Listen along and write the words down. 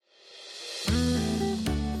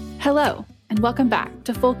Hello, and welcome back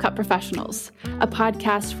to Full Cup Professionals, a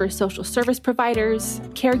podcast for social service providers,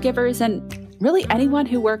 caregivers, and really anyone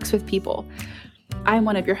who works with people. I'm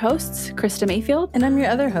one of your hosts, Krista Mayfield. And I'm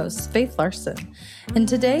your other host, Faith Larson. And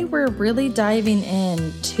today we're really diving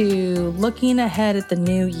into looking ahead at the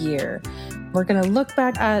new year. We're going to look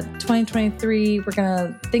back at 2023. We're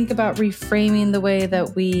going to think about reframing the way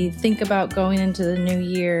that we think about going into the new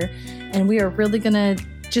year. And we are really going to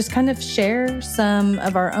just kind of share some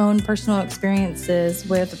of our own personal experiences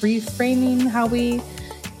with reframing how we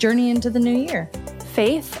journey into the new year.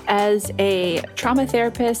 Faith, as a trauma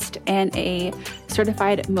therapist and a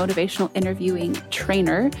certified motivational interviewing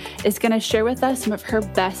trainer, is going to share with us some of her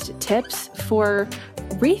best tips for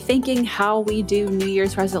rethinking how we do New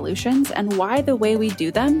Year's resolutions and why the way we do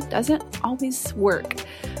them doesn't always work.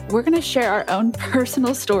 We're going to share our own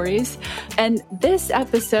personal stories. And this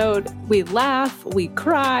episode, we laugh, we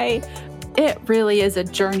cry. It really is a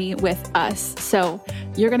journey with us. So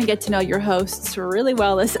you're going to get to know your hosts really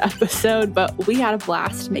well this episode, but we had a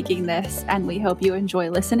blast making this and we hope you enjoy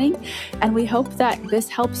listening. And we hope that this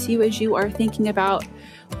helps you as you are thinking about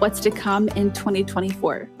what's to come in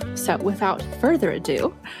 2024. So without further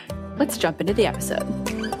ado, let's jump into the episode.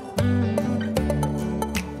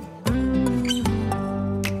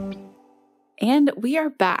 And we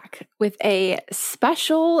are back with a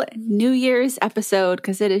special New Year's episode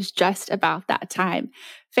because it is just about that time.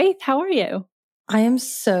 Faith, how are you? I am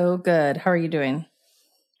so good. How are you doing?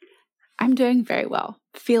 I'm doing very well.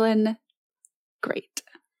 Feeling great.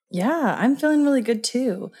 Yeah, I'm feeling really good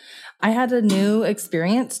too. I had a new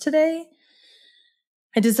experience today.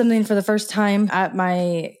 I did something for the first time at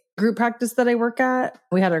my group practice that I work at.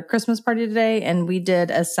 We had our Christmas party today and we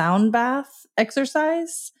did a sound bath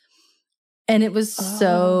exercise. And it was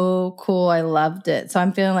so cool. I loved it. So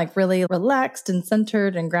I'm feeling like really relaxed and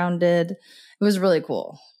centered and grounded. It was really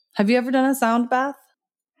cool. Have you ever done a sound bath?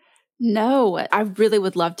 No, I really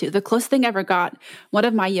would love to. The closest thing I ever got, one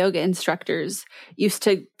of my yoga instructors used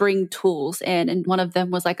to bring tools in, and one of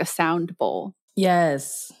them was like a sound bowl.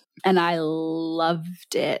 Yes. And I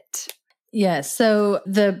loved it. Yes. So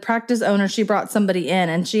the practice owner, she brought somebody in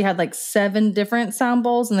and she had like 7 different sound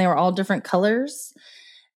bowls and they were all different colors.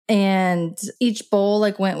 And each bowl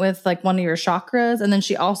like went with like one of your chakras. And then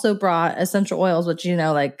she also brought essential oils, which, you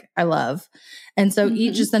know, like I love. And so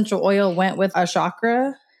each essential oil went with a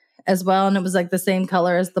chakra as well. And it was like the same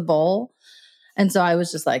color as the bowl. And so I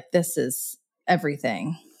was just like, this is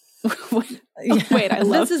everything. Wait, I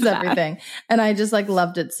love this is that. everything. And I just like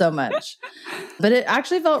loved it so much. But it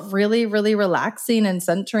actually felt really, really relaxing and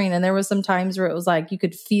centering. And there was some times where it was like you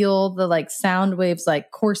could feel the like sound waves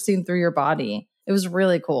like coursing through your body. It was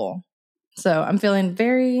really cool. So I'm feeling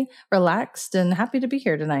very relaxed and happy to be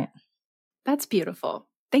here tonight. That's beautiful.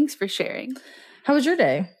 Thanks for sharing. How was your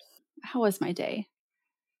day? How was my day?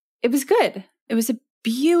 It was good. It was a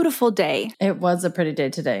beautiful day. It was a pretty day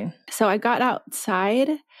today. So I got outside,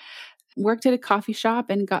 worked at a coffee shop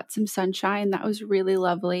and got some sunshine. That was really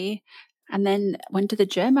lovely. And then went to the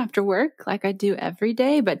gym after work like I do every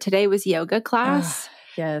day. But today was yoga class.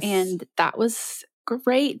 Yes. And that was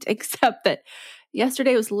great, except that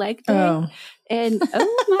yesterday was leg day. Oh. And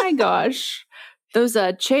oh my gosh, those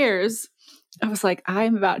chairs, I was like,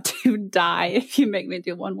 I'm about to die if you make me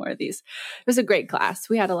do one more of these. It was a great class.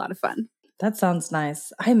 We had a lot of fun. That sounds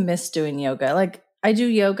nice. I miss doing yoga. Like I do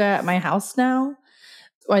yoga at my house now.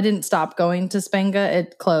 I didn't stop going to Spenga.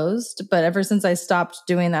 It closed. But ever since I stopped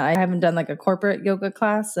doing that, I haven't done like a corporate yoga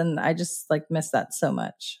class. And I just like miss that so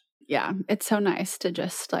much. Yeah, it's so nice to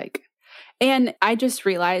just like, and I just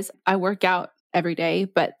realized I work out every day,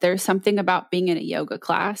 but there's something about being in a yoga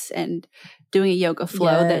class and doing a yoga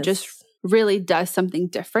flow that just really does something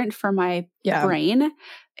different for my brain.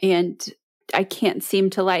 And I can't seem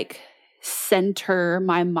to like center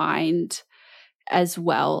my mind as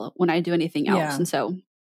well when I do anything else. Yeah. And so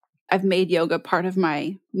I've made yoga part of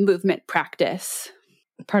my movement practice.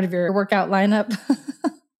 Part of your workout lineup.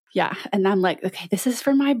 Yeah. And I'm like, okay, this is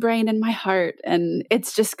for my brain and my heart. And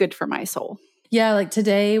it's just good for my soul. Yeah. Like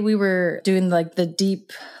today we were doing like the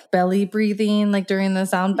deep belly breathing, like during the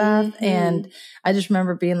sound bath. And I just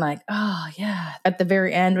remember being like, oh yeah. At the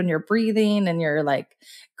very end when you're breathing and you're like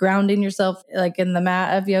grounding yourself like in the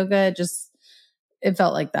mat of yoga, it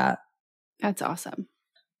felt like that. That's awesome.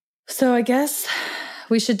 So I guess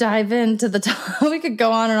we should dive into the top. We could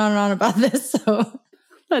go on and on and on about this. So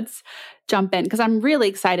let's jump in because I'm really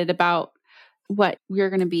excited about what you're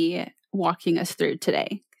going to be walking us through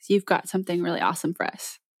today because you've got something really awesome for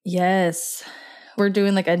us. Yes. We're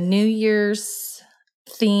doing like a New Year's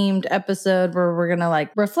themed episode where we're going to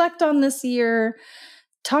like reflect on this year,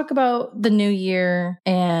 talk about the new year.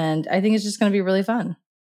 And I think it's just going to be really fun.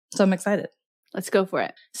 So I'm excited. Let's go for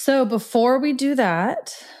it. So before we do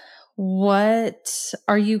that, what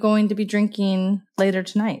are you going to be drinking later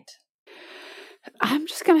tonight? I'm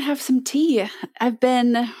just going to have some tea. I've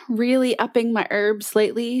been really upping my herbs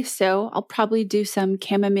lately, so I'll probably do some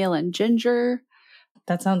chamomile and ginger.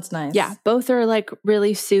 That sounds nice. Yeah, both are like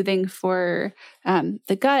really soothing for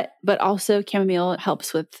the gut, but also chamomile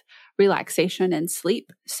helps with relaxation and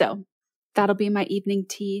sleep. So that'll be my evening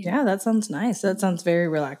tea. Yeah, that sounds nice. That sounds very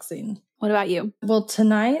relaxing. What about you? Well,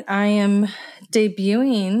 tonight I am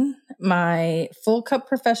debuting my Full Cup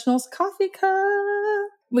Professionals coffee cup.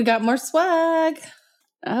 We got more swag.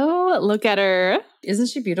 Oh, look at her. Isn't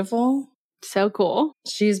she beautiful? So cool.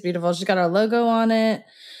 She's beautiful. She's got our logo on it.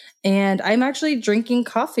 And I'm actually drinking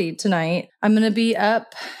coffee tonight. I'm going to be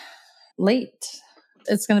up late.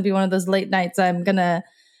 It's going to be one of those late nights. I'm going to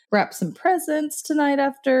wrap some presents tonight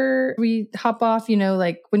after we hop off. You know,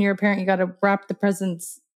 like when you're a parent, you got to wrap the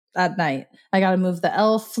presents at night. I got to move the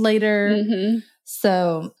elf later. Mm-hmm.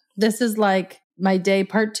 So this is like my day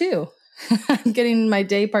part 2. I'm getting my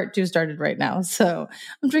day part 2 started right now. So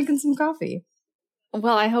I'm drinking some coffee.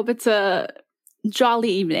 Well, I hope it's a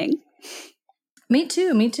jolly evening. Me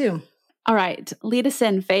too. Me too. All right. Lead us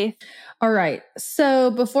in, Faith. All right.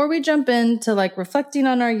 So before we jump into like reflecting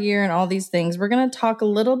on our year and all these things, we're going to talk a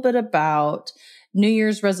little bit about New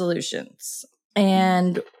Year's resolutions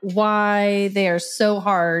and why they are so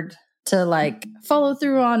hard to like follow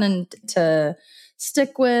through on and to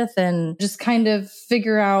stick with and just kind of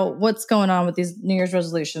figure out what's going on with these New Year's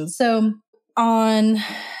resolutions. So on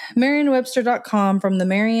Merriam-Webster.com from the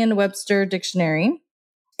Merriam-Webster Dictionary,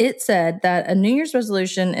 it said that a New Year's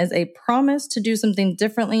resolution is a promise to do something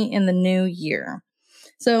differently in the new year.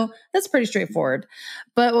 So that's pretty straightforward.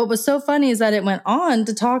 But what was so funny is that it went on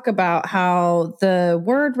to talk about how the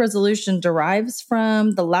word resolution derives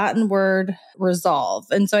from the Latin word resolve.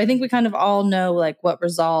 And so I think we kind of all know like what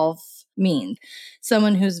resolve means.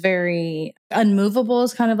 Someone who's very unmovable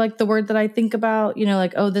is kind of like the word that I think about, you know,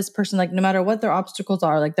 like, oh, this person, like no matter what their obstacles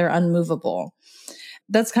are, like they're unmovable.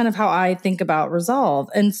 That's kind of how I think about resolve.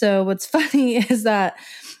 And so what's funny is that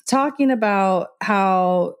talking about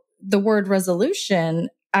how the word resolution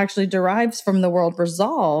actually derives from the word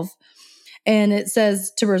resolve. And it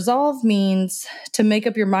says to resolve means to make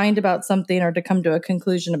up your mind about something or to come to a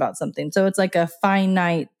conclusion about something. So it's like a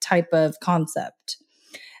finite type of concept.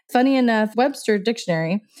 Funny enough, Webster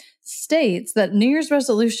Dictionary states that New Year's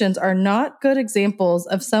resolutions are not good examples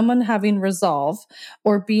of someone having resolve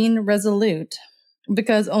or being resolute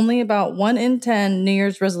because only about 1 in 10 New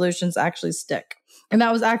Year's resolutions actually stick. And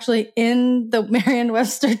that was actually in the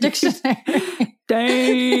Merriam-Webster Dictionary.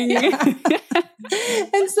 Dang. Yeah.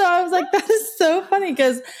 And so I was like, that is so funny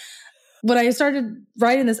because when I started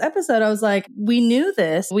writing this episode, I was like, we knew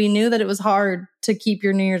this. We knew that it was hard to keep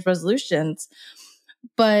your New Year's resolutions,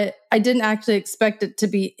 but I didn't actually expect it to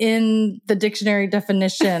be in the dictionary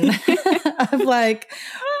definition of like,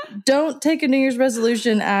 don't take a New Year's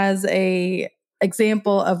resolution as a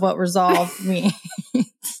example of what resolve means.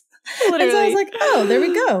 Literally. And so I was like, oh, there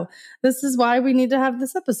we go. This is why we need to have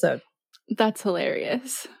this episode. That's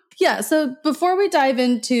hilarious. Yeah. So before we dive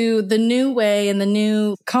into the new way and the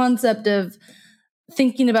new concept of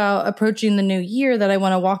thinking about approaching the new year that I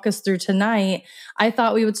want to walk us through tonight, I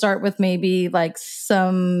thought we would start with maybe like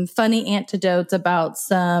some funny anecdotes about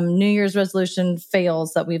some New Year's resolution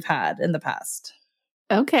fails that we've had in the past.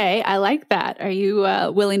 Okay. I like that. Are you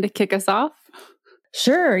willing to kick us off?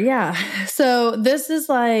 Sure. Yeah. So this is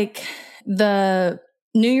like the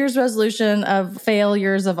New Year's resolution of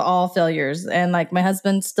failures of all failures. And like my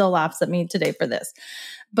husband still laughs at me today for this.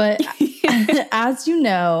 But as you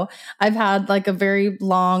know, I've had like a very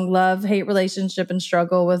long love-hate relationship and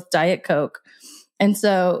struggle with Diet Coke. And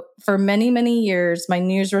so for many, many years, my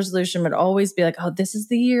New Year's resolution would always be like, oh, this is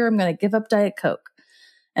the year I'm going to give up Diet Coke.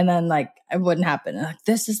 And then like it wouldn't happen. Like,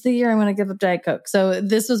 this is the year I'm going to give up Diet Coke. So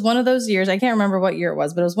this was one of those years. I can't remember what year it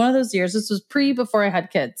was, but it was one of those years. This was before I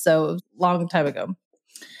had kids. So it was a long time ago.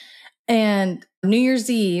 And New Year's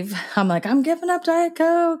Eve, I'm like, I'm giving up Diet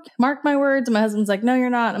Coke. Mark my words. And my husband's like, no, you're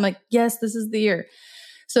not. I'm like, yes, this is the year.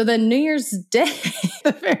 So then New Year's Day,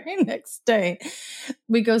 the very next day,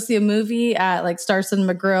 we go see a movie at like Star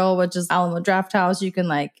Cinema Grill, which is Alamo Draft House. You can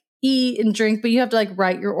like eat and drink, but you have to like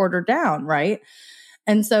write your order down, right?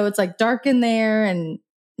 And so it's like dark in there and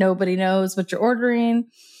nobody knows what you're ordering.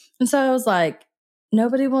 And so I was like,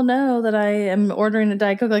 nobody will know that I am ordering a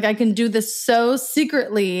Diet Coke. Like I can do this so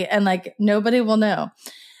secretly and like nobody will know.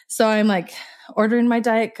 So I'm like ordering my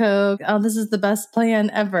Diet Coke. Oh, this is the best plan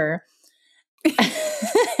ever.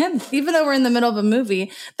 And And even though we're in the middle of a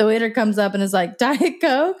movie, the waiter comes up and is like, Diet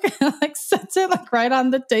Coke, and like sets it like right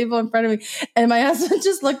on the table in front of me. And my husband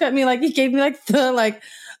just looked at me like he gave me like the like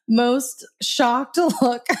most shocked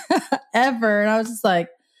look ever. And I was just like,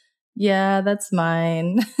 yeah, that's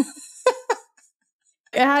mine.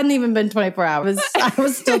 It hadn't even been 24 hours. I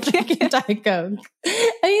was still drinking Diet Coke. And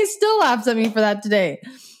he still laughs at me for that today.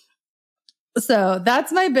 So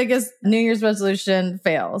that's my biggest New Year's resolution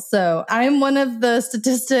fail. So I'm one of the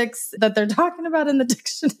statistics that they're talking about in the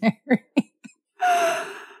dictionary.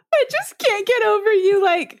 I just can't get over you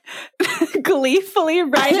like gleefully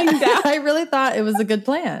writing down. I really thought it was a good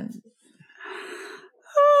plan.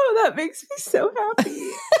 Oh, that makes me so happy.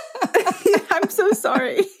 I'm so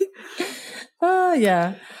sorry. Oh,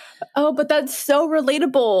 yeah. Oh, but that's so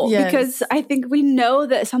relatable because I think we know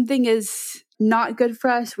that something is not good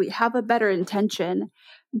for us. We have a better intention,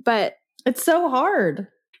 but it's so hard.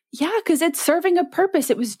 Yeah, because it's serving a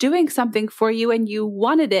purpose. It was doing something for you and you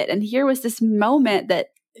wanted it. And here was this moment that...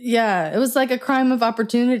 Yeah, it was like a crime of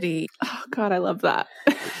opportunity. Oh, God, I love that.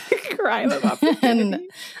 Crime of opportunity. And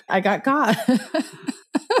I got caught.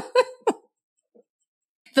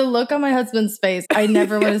 The look on my husband's face, I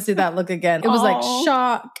never want to see that look again. It was like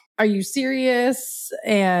shock. Are you serious?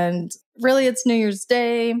 And really, it's New Year's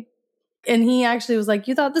Day. And he actually was like,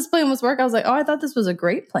 you thought this plan was work? I was like, oh, I thought this was a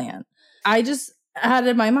great plan. I just had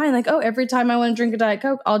in my mind, like, oh, every time I want to drink a Diet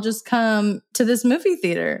Coke, I'll just come to this movie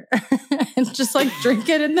theater and just like drink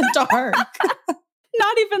it in the dark.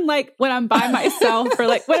 Not even like when I'm by myself or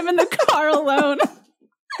like when I'm in the car alone.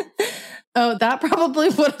 Oh, that probably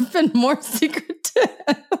would have been more secretive.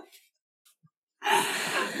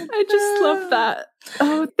 I just love that.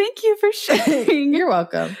 Oh, thank you for sharing. You're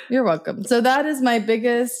welcome. You're welcome. So that is my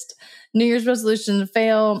biggest New Year's resolution to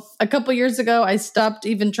fail. A couple years ago, I stopped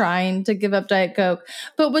even trying to give up Diet Coke.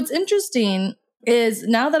 But what's interesting is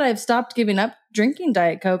now that I've stopped giving up drinking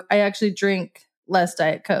Diet Coke, I actually drink less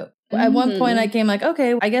Diet Coke. At one point, I came like,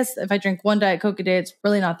 okay, I guess if I drink one Diet Coke a day, it's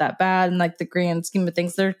really not that bad. And like the grand scheme of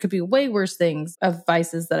things, there could be way worse things of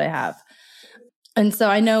vices that I have. And so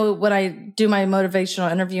I know when I do my motivational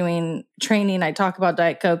interviewing training, I talk about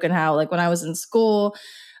Diet Coke and how like when I was in school,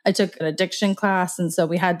 I took an addiction class. And so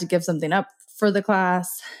we had to give something up for the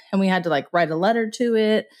class and we had to like write a letter to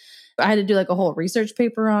it. I had to do like a whole research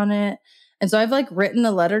paper on it. And so I've like written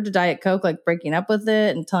a letter to Diet Coke, like breaking up with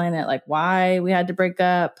it and telling it like why we had to break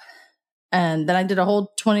up. And then I did a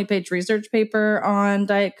whole 20-page research paper on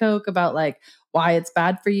Diet Coke about like why it's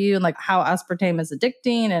bad for you and like how aspartame is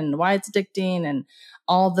addicting and why it's addicting and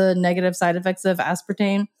all the negative side effects of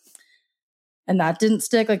aspartame. And that didn't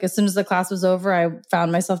stick. Like as soon as the class was over, I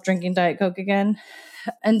found myself drinking Diet Coke again.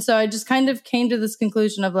 And so I just kind of came to this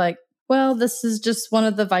conclusion of like, well, this is just one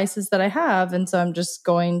of the vices that I have. And so I'm just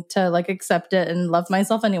going to like accept it and love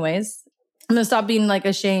myself anyways. I'm going to stop being like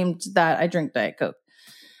ashamed that I drink Diet Coke.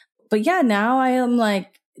 But yeah, now I am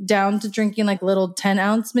like down to drinking like little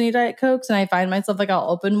 10-ounce mini Diet Cokes. And I find myself like I'll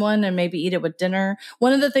open one and maybe eat it with dinner.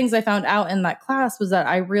 One of the things I found out in that class was that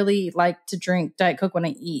I really like to drink Diet Coke when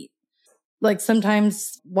I eat. Like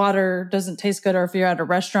sometimes water doesn't taste good, or if you're at a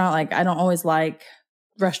restaurant, like I don't always like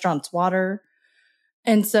restaurants' water.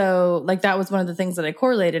 And so like that was one of the things that I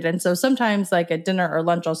correlated. And so sometimes like at dinner or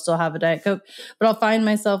lunch, I'll still have a Diet Coke, but I'll find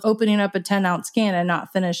myself opening up a 10-ounce can and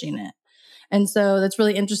not finishing it. And so that's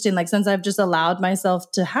really interesting. Like since I've just allowed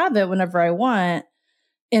myself to have it whenever I want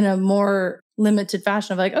in a more limited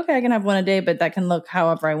fashion of like, okay, I can have one a day, but that can look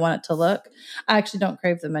however I want it to look. I actually don't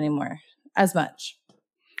crave them anymore as much.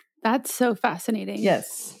 That's so fascinating.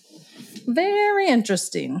 Yes. Very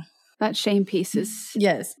interesting. That shame piece is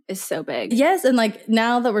so big. Yes. And like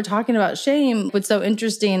now that we're talking about shame, what's so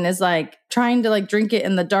interesting is like trying to like drink it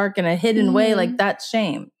in the dark in a hidden way, like that's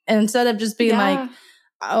shame. And instead of just being like,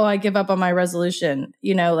 oh, I give up on my resolution,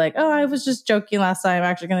 you know, like, oh, I was just joking last time. I'm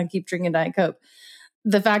actually going to keep drinking Diet Coke.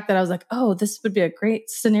 The fact that I was like, oh, this would be a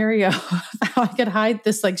great scenario of how I could hide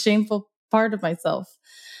this like shameful part of myself.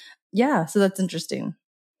 Yeah. So that's interesting.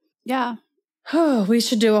 Yeah. Oh, we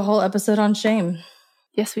should do a whole episode on shame.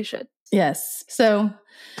 Yes, we should. Yes. So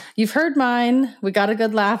you've heard mine. We got a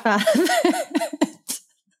good laugh out of it.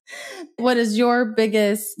 What is your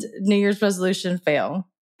biggest New Year's resolution fail?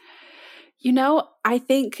 You know, I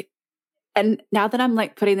think, and now that I'm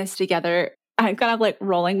like putting this together, I'm kind of like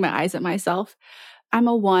rolling my eyes at myself. I'm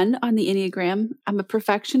a 1 on the Enneagram. I'm a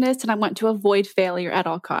perfectionist and I want to avoid failure at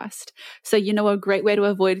all cost. So, you know, a great way to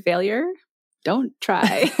avoid failure? Don't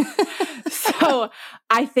try. So So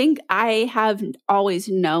I think I have always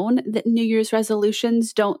known that New Year's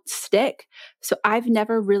resolutions don't stick. So I've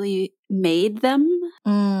never really made them.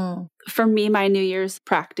 For me, my New Year's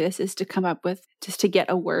practice is to come up with just to get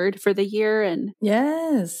a word for the year and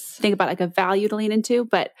yes, think about like a value to lean into.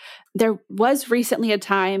 But there was recently a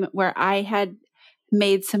time where I had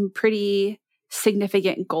made some pretty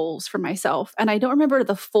significant goals for myself. And I don't remember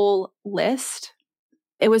the full list.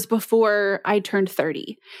 It was before I turned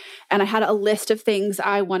 30. And I had a list of things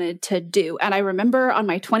I wanted to do. And I remember on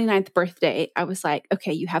my 29th birthday, I was like,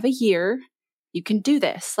 okay, you have a year. You can do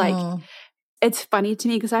this. Like, it's funny to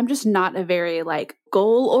me because I'm just not a very like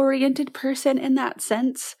goal-oriented person in that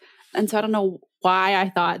sense. And so I don't know why I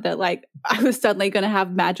thought that like I was suddenly going to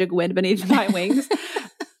have magic wind beneath my wings.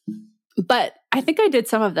 But I think I did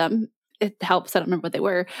some of them. It helps. I don't remember what they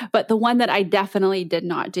were. But the one that I definitely did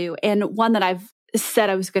not do, and one that I've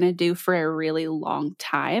said I was going to do for a really long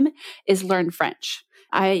time, is learn French.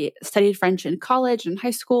 I studied French in college and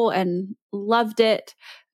high school and loved it.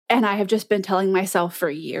 And I have just been telling myself for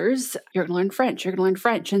years, you're going to learn French, you're going to learn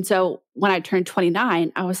French. And so when I turned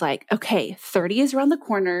 29, I was like, okay, 30 is around the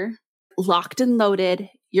corner, locked and loaded.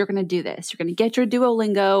 You're going to do this. You're going to get your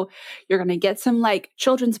Duolingo. You're going to get some like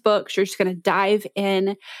children's books. You're just going to dive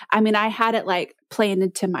in. I mean, I had it like planned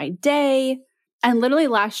into my day. And literally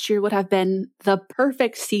last year would have been the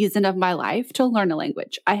perfect season of my life to learn a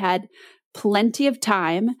language. I had plenty of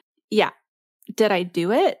time. Yeah. Did I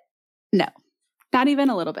do it? No, not even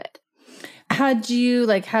a little bit. Had you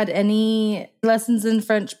like had any lessons in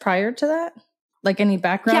French prior to that? Like any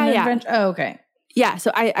background in French? Oh, okay. Yeah.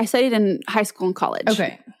 So I studied in high school and college.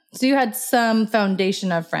 Okay. So you had some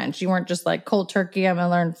foundation of French. You weren't just like cold turkey, I'm going to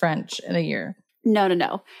learn French in a year. No.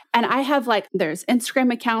 And I have like, there's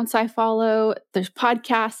Instagram accounts I follow. There's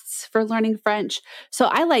podcasts for learning French. So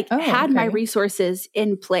I had my resources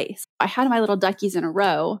in place. I had my little duckies in a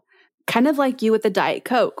row, kind of like you with the Diet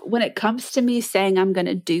Coke. When it comes to me saying I'm going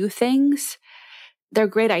to do things, they're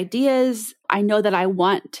great ideas. I know that I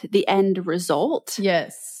want the end result.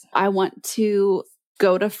 Yes. I want to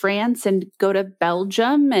go to France and go to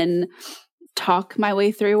Belgium and talk my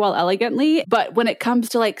way through while elegantly. But when it comes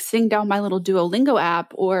to like sitting down my little Duolingo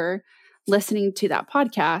app or listening to that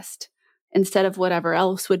podcast instead of whatever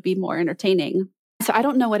else would be more entertaining. So I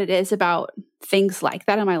don't know what it is about things like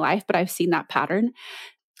that in my life, but I've seen that pattern.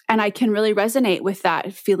 And I can really resonate with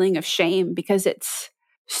that feeling of shame because it's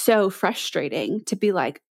so frustrating to be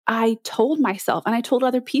like, I told myself and I told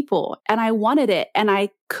other people and I wanted it and I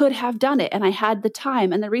could have done it and I had the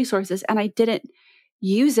time and the resources and I didn't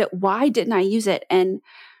use it. Why didn't I use it? And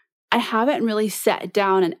I haven't really sat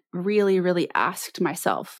down and really, really asked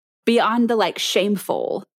myself beyond the like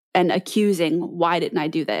shameful and accusing, why didn't I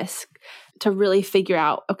do this? To really figure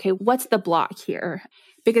out, okay, what's the block here?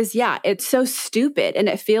 Because yeah, it's so stupid and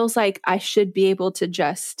it feels like I should be able to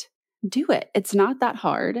just do it. It's not that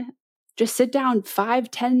hard. Just sit down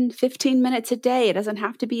 5, 10, 15 minutes a day. It doesn't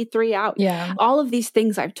have to be 3 hours. Yeah. All of these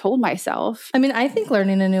things I've told myself. I mean, I think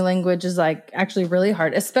learning a new language is like actually really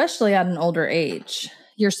hard, especially at an older age.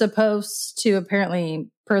 You're supposed to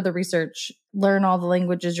apparently, per the research, learn all the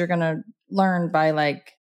languages you're going to learn by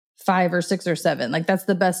like 5 or 6 or 7. Like that's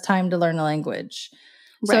the best time to learn a language.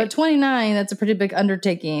 Right. So at 29, that's a pretty big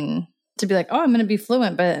undertaking to be like, oh, I'm going to be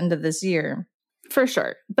fluent by the end of this year. For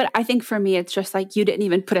sure. But I think for me, it's just like you didn't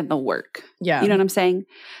even put in the work. Yeah. You know what I'm saying?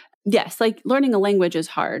 Yes, like learning a language is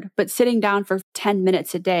hard, but sitting down for 10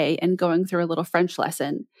 minutes a day and going through a little French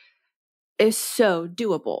lesson is so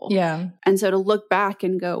doable. Yeah. And so to look back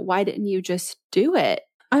and go, why didn't you just do it?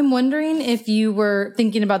 I'm wondering if you were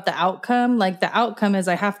thinking about the outcome, like the outcome is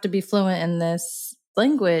I have to be fluent in this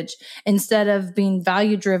language instead of being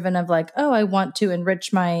value driven of like, oh, I want to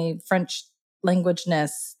enrich my French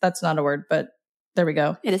languageness. That's not a word, but there we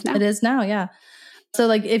go. It is now. It is now. Yeah. So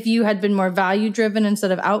like if you had been more value driven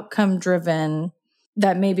instead of outcome driven,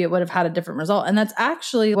 that maybe it would have had a different result. And that's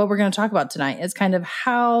actually what we're going to talk about tonight is kind of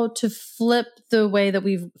how to flip the way that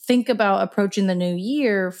we think about approaching the new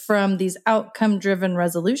year from these outcome driven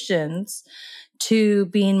resolutions to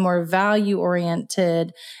being more value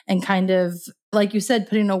oriented and kind of, like you said,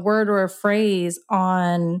 putting a word or a phrase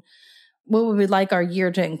on what would we like our year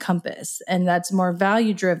to encompass. And that's more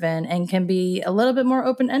value driven and can be a little bit more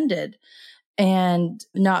open ended and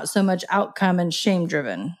not so much outcome and shame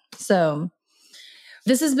driven. So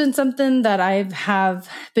this has been something that I have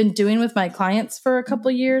been doing with my clients for a couple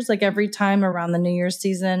of years. Like every time around the New Year's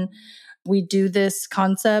season, we do this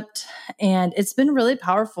concept and it's been really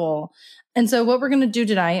powerful. And so what we're going to do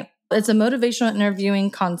tonight, it's a motivational interviewing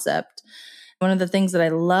concept. One of the things that I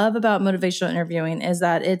love about motivational interviewing is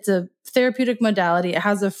that it's a therapeutic modality. It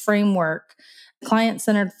has a framework,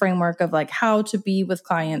 client-centered framework of like how to be with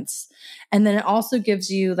clients. And then it also gives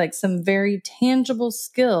you like some very tangible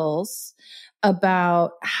skills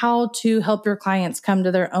about how to help your clients come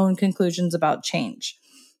to their own conclusions about change.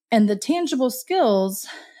 And the tangible skills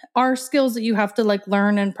are skills that you have to like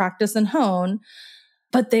learn and practice and hone,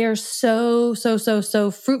 but they are so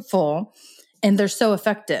fruitful and they're so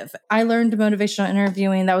effective. I learned motivational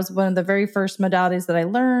interviewing. That was one of the very first modalities that I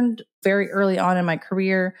learned very early on in my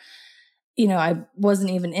career. You know, I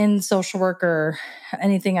wasn't even in social work or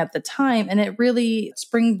anything at the time. And it really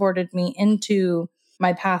springboarded me into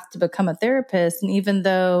my path to become a therapist. And even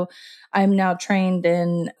though I'm now trained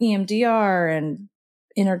in EMDR and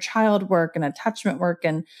inner child work and attachment work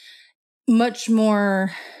and much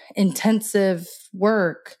more intensive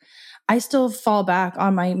work, I still fall back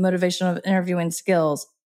on my motivational interviewing skills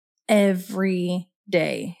every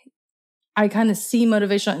day. I kind of see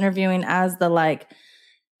motivational interviewing as the like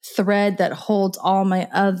thread that holds all my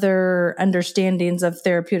other understandings of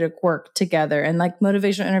therapeutic work together. And like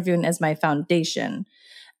motivational interviewing is my foundation.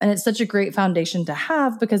 And it's such a great foundation to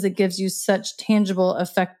have because it gives you such tangible,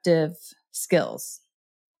 effective skills.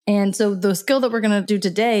 And so the skill that we're going to do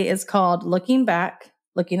today is called looking back,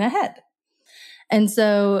 looking ahead. And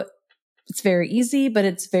so it's very easy, but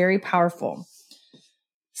it's very powerful.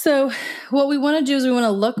 So what we want to do is we want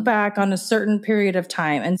to look back on a certain period of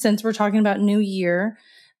time. And since we're talking about new year,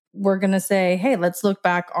 we're going to say, hey, let's look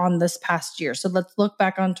back on this past year. So let's look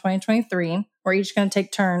back on 2023. We're each going to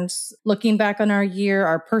take turns looking back on our year,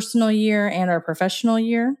 our personal year and our professional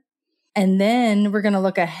year. And then we're going to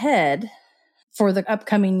look ahead for the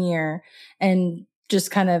upcoming year and just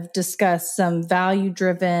kind of discuss some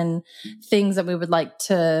value-driven things that we would like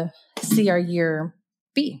to see our year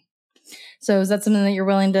be. So is that something that you're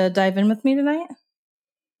willing to dive in with me tonight?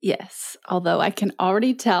 Yes, although I can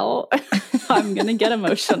already tell I'm going to get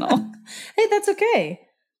emotional. Hey, that's okay.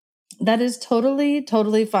 That is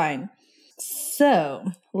totally fine. So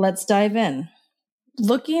let's dive in.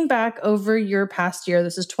 Looking back over your past year,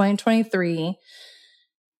 this is 2023,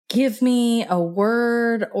 give me a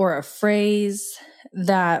word or a phrase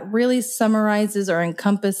that really summarizes or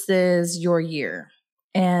encompasses your year.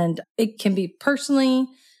 And it can be personally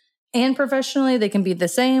and professionally. They can be the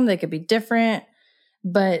same, they could be different,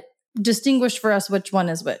 but distinguish for us which one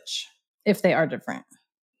is which, if they are different.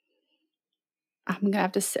 I'm going to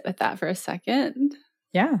have to sit with that for a second.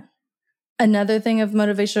 Yeah. Another thing of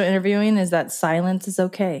motivational interviewing is that silence is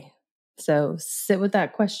okay. So sit with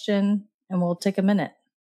that question and we'll take a minute.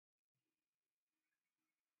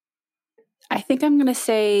 I think I'm going to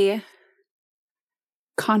say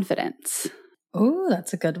confidence. Oh,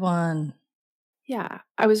 that's a good one. Yeah.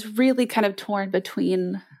 I was really kind of torn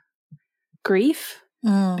between grief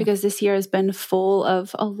because this year has been full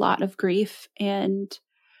of a lot of grief and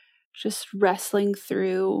just wrestling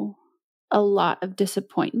through a lot of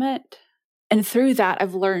disappointment. And through that,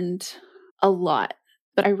 I've learned a lot.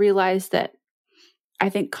 But I realized that I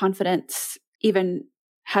think confidence even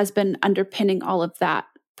has been underpinning all of that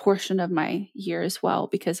portion of my year as well,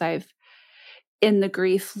 because I've, in the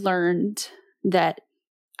grief, learned that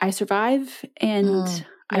I survive and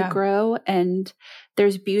I grow and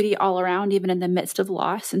there's beauty all around, even in the midst of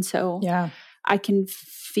loss. And so I can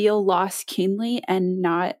feel loss keenly and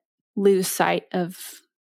not lose sight of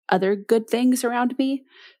other good things around me.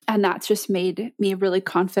 And that's just made me really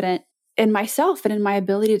confident in myself and in my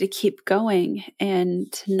ability to keep going and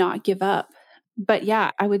not give up. But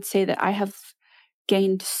yeah, I would say that I have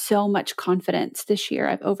gained so much confidence this year.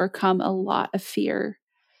 I've overcome a lot of fear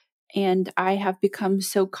and I have become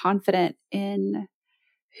so confident in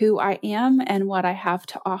who I am and what I have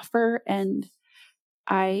to offer. And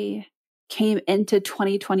I came into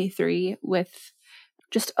 2023 with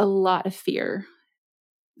just a lot of fear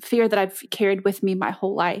that I've carried with me my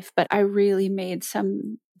whole life. But I really made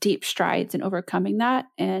some deep strides in overcoming that.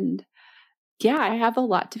 And yeah, I have a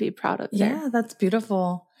lot to be proud of there. Yeah, that's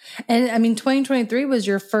beautiful. And I mean, 2023 was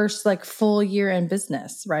your first like full year in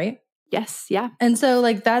business, right? Yes. Yeah. And so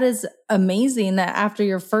like that is amazing that after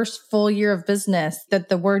your first full year of business, that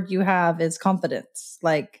the word you have is confidence.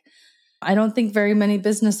 Like, I don't think very many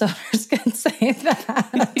business owners can say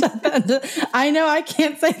that. I know I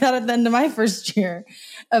can't say that at the end of my first year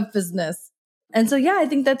of business. And so, yeah, I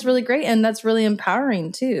think that's really great. And that's really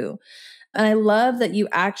empowering too. And I love that you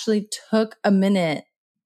actually took a minute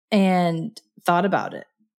and thought about it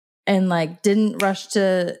and like didn't rush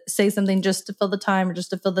to say something just to fill the time or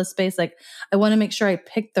just to fill the space. Like, I want to make sure I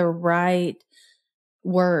pick the right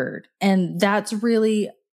word. And that's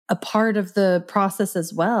really a part of the process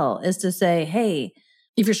as well, is to say, hey,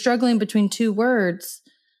 if you're struggling between two words,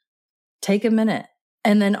 take a minute.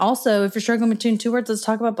 And then also, if you're struggling between two words, let's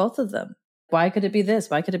talk about both of them. Why could it be this?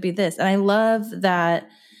 Why could it be this? And I love that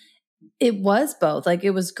it was both. Like,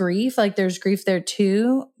 it was grief. Like, there's grief there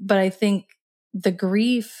too. But I think the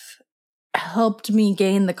grief helped me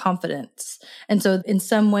gain the confidence. And so in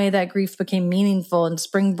some way that grief became meaningful and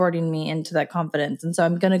springboarding me into that confidence. And so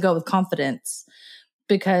I'm going to go with confidence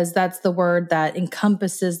because that's the word that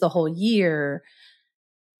encompasses the whole year.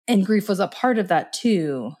 And grief was a part of that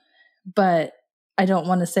too. But I don't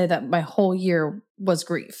want to say that my whole year was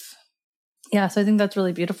grief. Yeah. So I think that's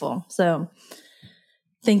really beautiful. So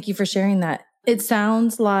thank you for sharing that. It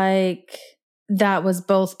sounds like that was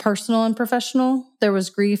both personal and professional. There was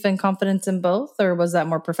grief and confidence in both, or was that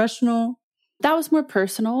more professional? That was more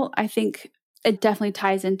personal. I think it definitely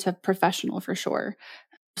ties into professional for sure.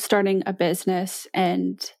 Starting a business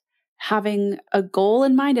and having a goal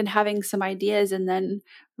in mind and having some ideas and then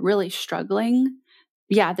really struggling.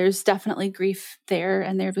 Yeah, there's definitely grief there.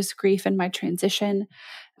 And there was grief in my transition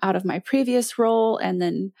out of my previous role, and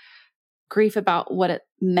then grief about what it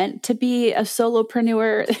meant to be a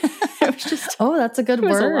solopreneur. It was just, oh, that's a good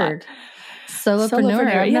word.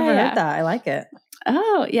 Solopreneur. I've never heard that. I like it.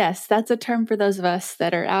 Oh, yes. That's a term for those of us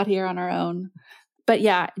that are out here on our own. But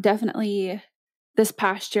yeah, definitely this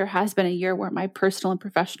past year has been a year where my personal and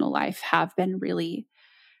professional life have been really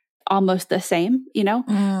almost the same, you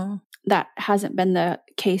know? That hasn't been the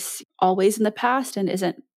case always in the past and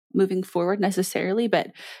isn't moving forward necessarily. But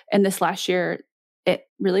in this last year, it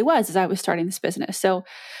really was as I was starting this business. So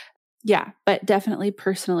yeah, but definitely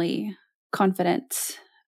personally confidence.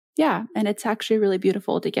 Yeah. And it's actually really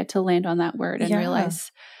beautiful to get to land on that word and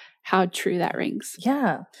realize how true that rings.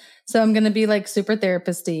 Yeah. So I'm going to be like super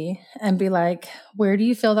therapist-y and be like, where do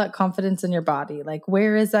you feel that confidence in your body? Like,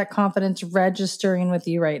 where is that confidence registering with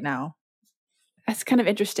you right now? That's kind of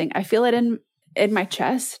interesting. I feel it in my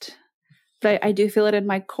chest, but I do feel it in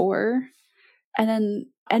my core and then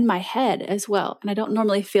in my head as well. And I don't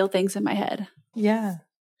normally feel things in my head. Yeah.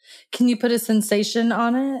 Can you put a sensation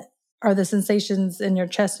on it? Are the sensations in your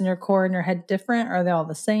chest and your core and your head different? Are they all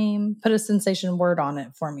the same? Put a sensation word on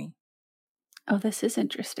it for me. Oh, this is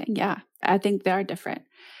interesting. Yeah, I think they are different.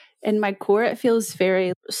 In my core, it feels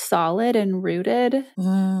very solid and rooted.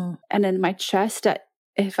 And in my chest,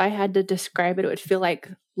 if I had to describe it, it would feel like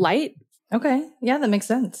light. Okay. Yeah, that makes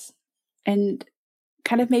sense. And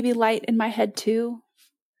kind of maybe light in my head too.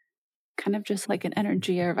 Kind of just like an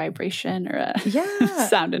energy or vibration or a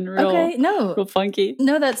sounding real funky.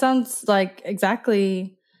 No, that sounds like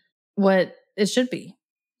exactly what it should be.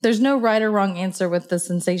 There's no right or wrong answer with the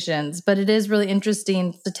sensations, but it is really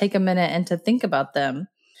interesting to take a minute and to think about them.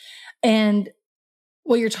 And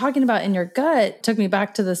what you're talking about in your gut took me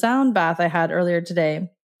back to the sound bath I had earlier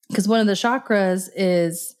today, because one of the chakras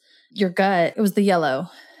is your gut. It was the yellow.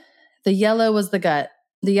 The yellow was the gut,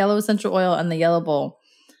 the yellow essential oil and the yellow bowl.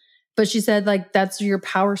 But she said, like, that's your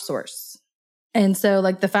power source. And so,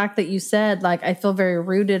 like, the fact that you said, like, I feel very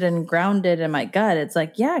rooted and grounded in my gut, it's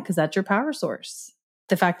like, yeah, because that's your power source.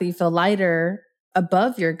 The fact that you feel lighter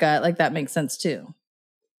above your gut, like, that makes sense too.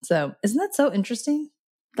 So isn't that so interesting?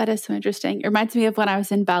 That is so interesting. It reminds me of when I was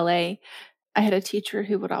in ballet. I had a teacher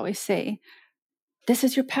who would always say, this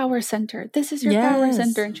is your power center. This is your power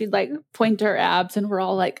center. And she'd like point to her abs and we're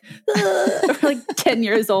all like, we're like 10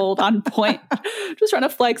 years old on point, just trying to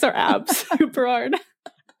flex our abs super hard.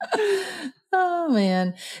 Oh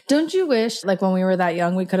man. Don't you wish like when we were that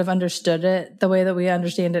young, we could have understood it the way that we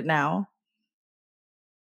understand it now?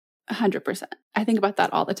 100%. I think about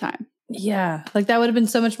that all the time. Yeah. Like that would have been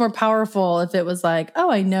so much more powerful if it was like,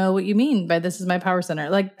 oh, I know what you mean by this is my power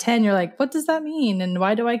center. Like 10, you're like, what does that mean? And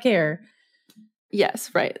why do I care?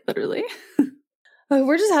 Yes, right. Literally.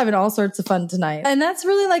 We're just having all sorts of fun tonight. And that's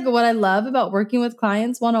really like what I love about working with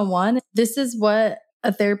clients one-on-one. This is what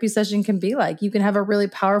a therapy session can be like. You can have a really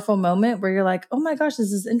powerful moment where you're like, oh my gosh,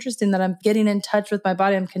 this is interesting that I'm getting in touch with my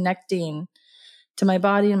body. I'm connecting to my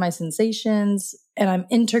body and my sensations. And I'm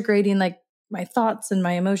integrating like my thoughts and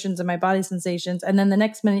my emotions and my body sensations. And then the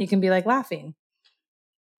next minute you can be like laughing.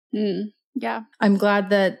 Yeah. I'm glad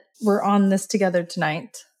that we're on this together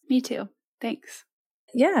tonight. Me too. Thanks.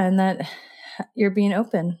 Yeah. And that you're being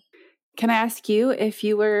open. Can I ask you, if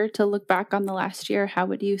you were to look back on the last year, how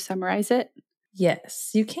would you summarize it? Yes,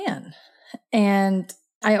 you can. And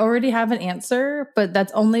I already have an answer, but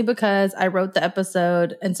that's only because I wrote the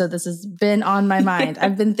episode. And so this has been on my mind.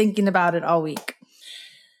 I've been thinking about it all week.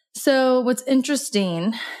 So what's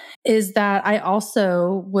interesting is that I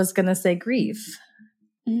also was going to say grief.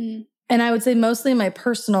 And I would say mostly in my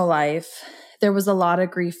personal life, there was a lot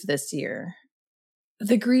of grief this year.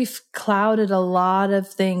 The grief clouded a lot of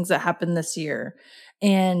things that happened this year.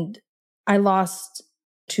 And I lost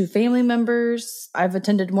 2 family members. I've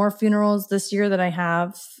attended more funerals this year than I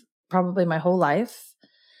have probably my whole life.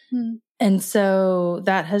 And so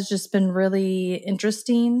that has just been really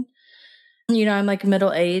interesting. I'm like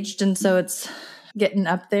middle-aged, and so it's getting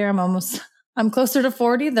up there. I'm closer to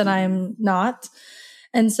 40 than I'm not.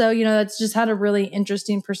 And so, that's just had a really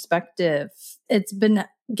interesting perspective. It's been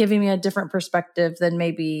giving me a different perspective than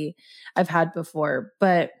maybe I've had before.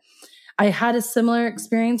 But I had a similar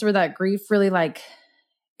experience where that grief really like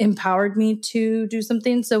empowered me to do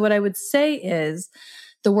something. So what I would say is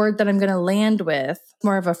the word that I'm going to land with,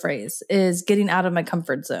 more of a phrase, is getting out of my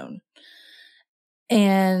comfort zone.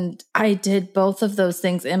 And I did both of those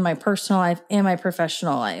things in my personal life and my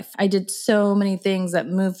professional life. I did so many things that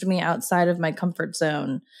moved me outside of my comfort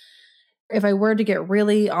zone. If I were to get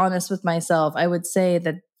really honest with myself, I would say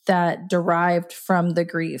that derived from the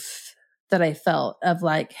grief that I felt of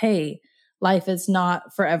like, hey, life is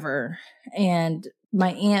not forever. And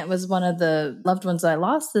my aunt was one of the loved ones that I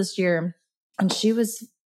lost this year. And she was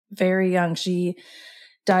very young. She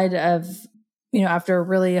died of, after a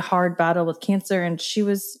really hard battle with cancer. And she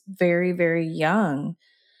was very, very young.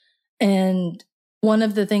 And one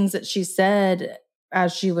of the things that she said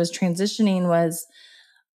as she was transitioning was,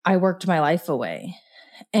 I worked my life away.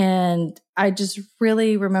 And I just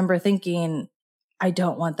really remember thinking, I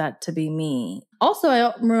don't want that to be me. Also,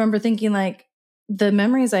 I remember thinking like, the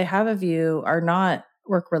memories I have of you are not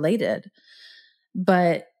work related,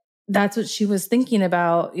 but that's what she was thinking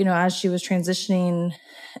about, as she was transitioning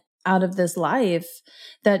out of this life,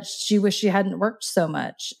 that she wished she hadn't worked so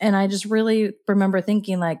much. And I just really remember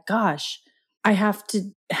thinking like, gosh, I have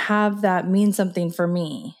to have that mean something for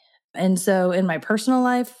me. And so in my personal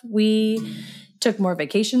life, we took more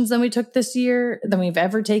vacations than we took this year than we've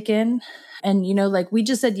ever taken. And, we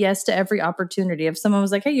just said yes to every opportunity. If someone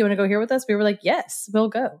was like, hey, you want to go here with us? We were like, yes, we'll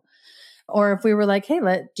go. Or if we were like, hey,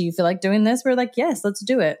 do you feel like doing this? We were like, yes, let's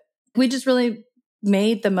do it. We just really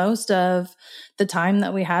made the most of the time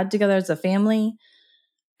that we had together as a family.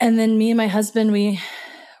 And then me and my husband, we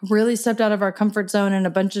really stepped out of our comfort zone in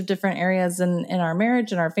a bunch of different areas in our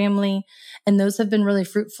marriage and our family. And those have been really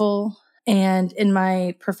fruitful. And in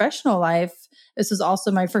my professional life, this was also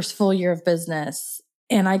my first full year of business.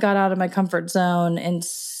 And I got out of my comfort zone in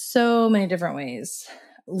so many different ways.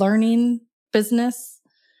 Learning business,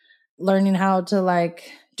 learning how to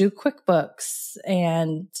do QuickBooks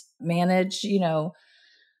and manage,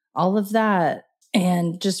 all of that.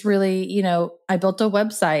 And just really, I built a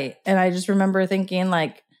website, and I just remember thinking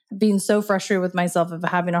being so frustrated with myself of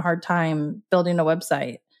having a hard time building a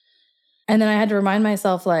website. And then I had to remind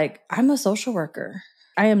myself, I'm a social worker.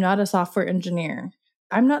 I am not a software engineer.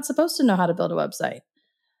 I'm not supposed to know how to build a website.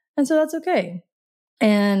 And so that's okay.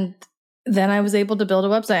 And then I was able to build a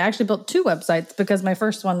website. I actually built 2 websites because my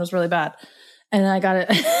first one was really bad. And I got it.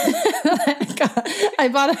 I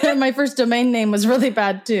bought it. My first domain name was really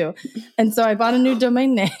bad too. And so I bought a new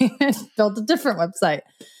domain name and built a different website.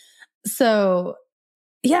 So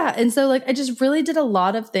yeah. And so I just really did a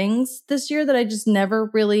lot of things this year that I just never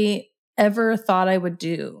really ever thought I would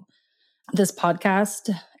do. This podcast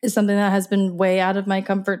is something that has been way out of my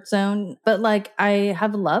comfort zone, but I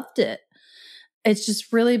have loved it. It's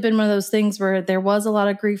just really been one of those things where there was a lot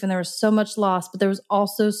of grief and there was so much loss, but there was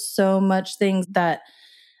also so much things that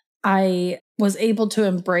I was able to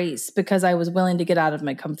embrace because I was willing to get out of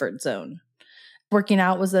my comfort zone. Working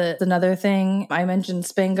out was another thing. I mentioned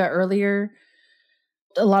Spenga earlier.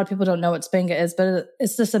 A lot of people don't know what Spenga is, but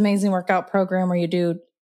it's this amazing workout program where you do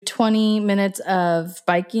 20 minutes of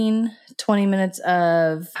biking, 20 minutes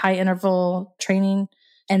of high interval training,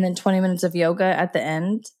 and then 20 minutes of yoga at the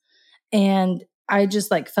end. And I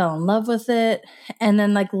just fell in love with it. And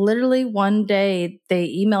then literally one day they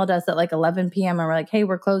emailed us at 11 p.m. and we're like, hey,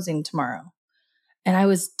 we're closing tomorrow. And I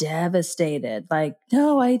was devastated.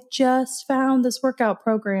 No, I just found this workout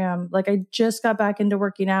program. I just got back into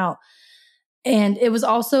working out. And it was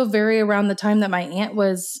also very around the time that my aunt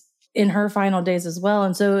was in her final days as well.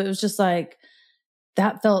 And so it was just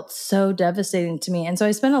that felt so devastating to me. And so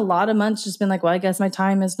I spent a lot of months just being well, I guess my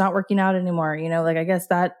time is not working out anymore. I guess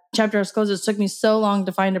that chapter is closed. It took me so long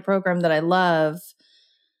to find a program that I love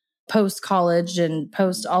post college and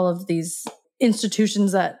post all of these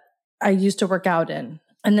institutions that I used to work out in.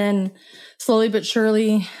 And then slowly but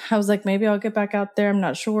surely, I was maybe I'll get back out there. I'm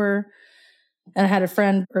not sure. And I had a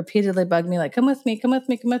friend repeatedly bug me, come with me, come with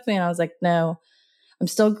me, come with me. And I was no, I'm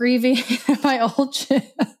still grieving my old gym.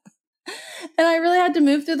 And I really had to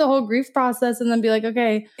move through the whole grief process and then be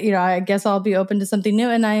okay, I guess I'll be open to something new.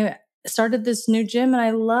 And I started this new gym and I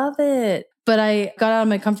love it. But I got out of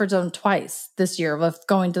my comfort zone twice this year with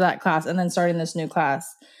going to that class and then starting this new class.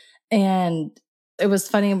 And it was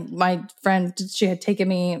funny. My friend, she had taken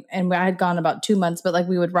me and I had gone about 2 months, but like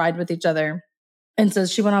we would ride with each other. And so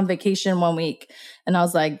she went on vacation 1 week and I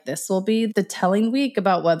was like, this will be the telling week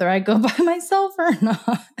about whether I go by myself or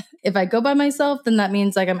not. If I go by myself, then that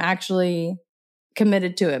means like I'm actually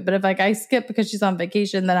committed to it. But if like I skip because she's on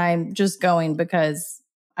vacation, then I'm just going because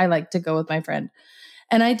I like to go with my friend.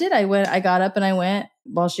 And I did. I got up and I went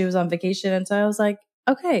while she was on vacation. And so I was like,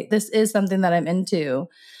 okay, this is something that I'm into.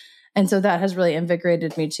 And so that has really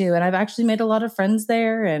invigorated me too. And I've actually made a lot of friends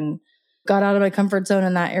there and got out of my comfort zone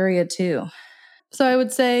in that area too. So I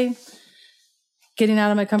would say getting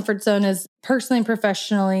out of my comfort zone is personally and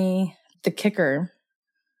professionally the kicker,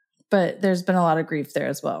 but there's been a lot of grief there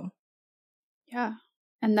as well. Yeah.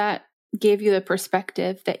 And that gave you the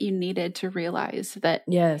perspective that you needed to realize that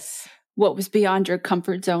yes, what was beyond your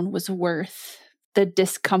comfort zone was worth the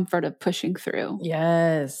discomfort of pushing through.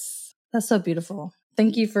 Yes. That's so beautiful.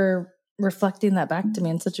 Thank you for reflecting that back to me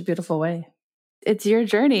in such a beautiful way. It's your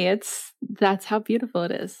journey. That's how beautiful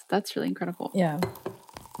it is. That's really incredible. Yeah.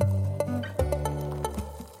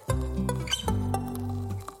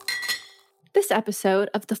 This episode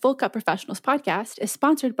of the Full Cup Professionals podcast is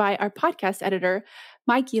sponsored by our podcast editor,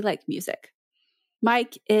 Mike You Like Music.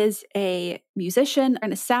 Mike is a musician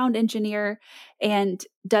and a sound engineer and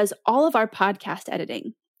does all of our podcast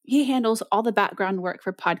editing. He handles all the background work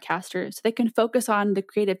for podcasters so they can focus on the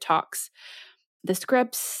creative talks, the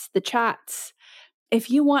scripts, the chats. If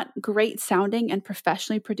you want great sounding and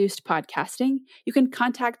professionally produced podcasting, you can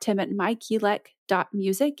contact him at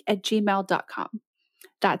mikeyilek.music@gmail.com.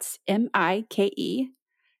 That's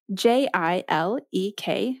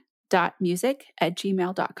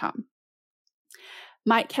MIKEJILEK.music@gmail.com.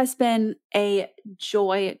 Mike has been a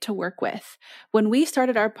joy to work with. When we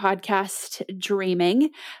started our podcast, Dreaming,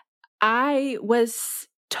 I was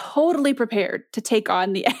totally prepared to take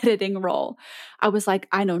on the editing role. I was like,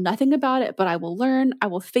 I know nothing about it, but I will learn. I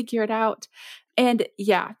will figure it out. And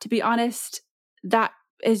yeah, to be honest, that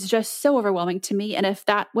is just so overwhelming to me. And if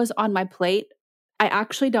that was on my plate, I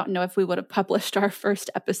actually don't know if we would have published our first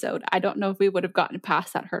episode. I don't know if we would have gotten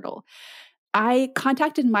past that hurdle. I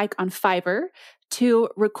contacted Mike on Fiverr to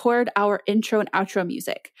record our intro and outro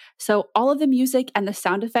music. So all of the music and the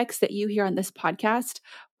sound effects that you hear on this podcast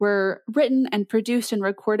were written and produced and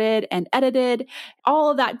recorded and edited,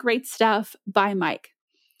 all of that great stuff by Mike.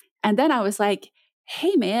 And then I was like,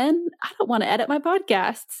 hey man, I don't want to edit my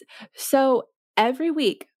podcasts. So every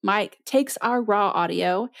week, Mike takes our raw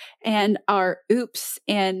audio and our oops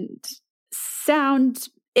and sound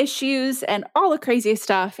issues and all the crazy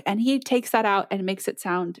stuff, and he takes that out and makes it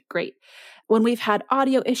sound great. When we've had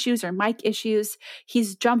audio issues or mic issues,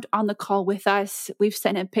 he's jumped on the call with us. We've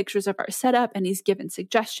sent him pictures of our setup and he's given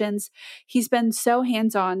suggestions. He's been so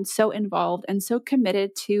hands-on, so involved, and so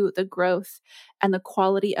committed to the growth and the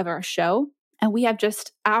quality of our show. And we have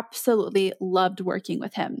just absolutely loved working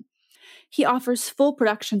with him. He offers full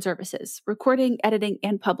production services, recording, editing,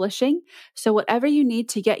 and publishing. So whatever you need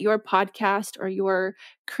to get your podcast or your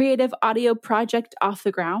creative audio project off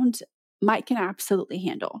the ground, Mike can absolutely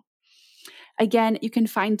handle. Again, you can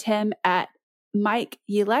find him at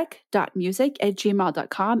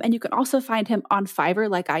mikeyilek.music@gmail.com. And you can also find him on Fiverr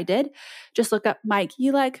like I did. Just look up Mike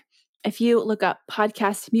Yelek. If you look up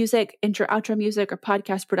podcast music, intro, outro music, or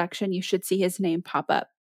podcast production, you should see his name pop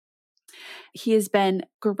up. He has been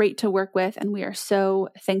great to work with, and we are so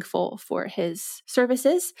thankful for his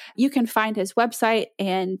services. You can find his website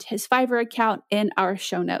and his Fiverr account in our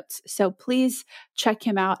show notes. So please check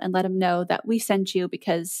him out and let him know that we sent you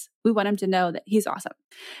because we want him to know that he's awesome.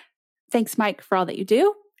 Thanks, Mike, for all that you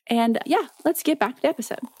do. And yeah, let's get back to the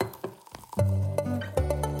episode.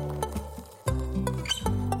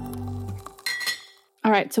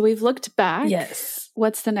 All right, so we've looked back. Yes.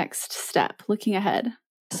 What's the next step? Looking ahead.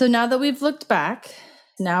 So now that we've looked back,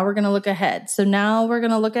 now we're going to look ahead. So now we're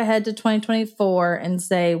going to look ahead to 2024 and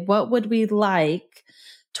say, what would we like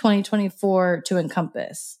 2024 to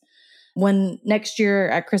encompass? When next year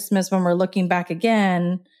at Christmas, when we're looking back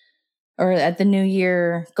again, or at the new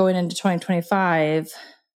year going into 2025,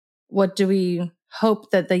 what do we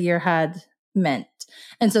hope that the year had meant?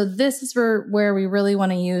 And so this is where we really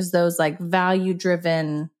want to use those like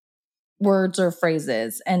value-driven words or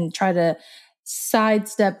phrases and try to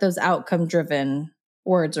sidestep those outcome-driven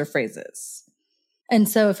words or phrases. And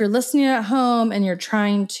so if you're listening at home and you're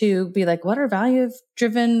trying to be like, what are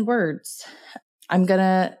value-driven words? I'm going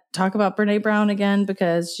to talk about Brené Brown again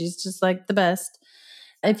because she's just like the best.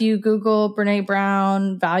 If you Google Brené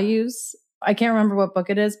Brown values, I can't remember what book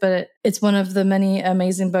it is, but it's one of the many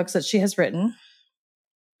amazing books that she has written.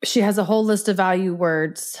 She has a whole list of value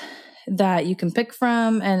words. that you can pick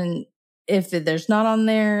from. And if there's not on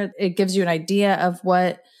there, it gives you an idea of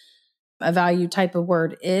what a value type of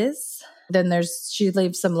word is. Then she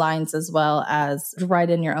leaves some lines as well as write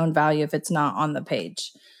in your own value if it's not on the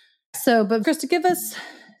page. So, but Krista, give us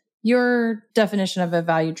your definition of a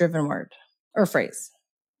value-driven word or phrase.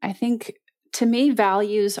 I think to me,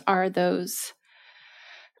 values are those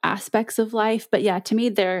aspects of life. But yeah, to me,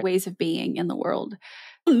 they're ways of being in the world.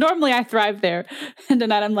 Normally I thrive there. And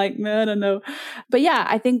tonight I'm like, I don't know. But yeah,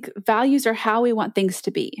 I think values are how we want things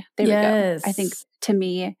to be. There we go. I think to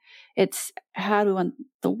me, it's how do we want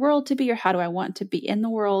the world to be, or how do I want to be in the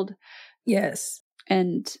world? Yes.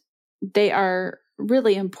 And they are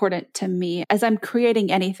really important to me as I'm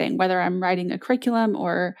creating anything, whether I'm writing a curriculum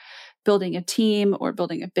or building a team or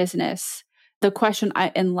building a business. The question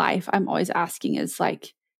in life I'm always asking is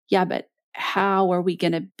like, yeah, but how are we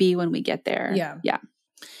going to be when we get there? Yeah.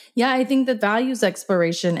 Yeah, I think that values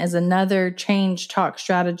exploration is another change talk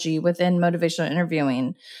strategy within motivational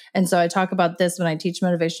interviewing. And so I talk about this when I teach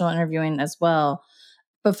motivational interviewing as well.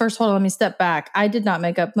 But first, hold on, let me step back. I did not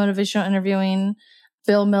make up motivational interviewing.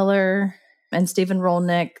 Bill Miller and Stephen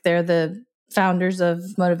Rolnick, they're the founders of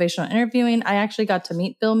motivational interviewing. I actually got to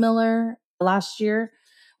meet Bill Miller last year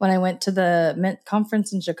when I went to the Mint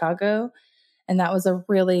conference in Chicago. And that was a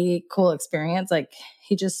really cool experience. Like,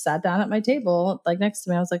 he just sat down at my table, like next to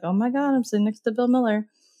me. I was like, oh my God, I'm sitting next to Bill Miller.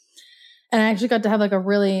 And I actually got to have like a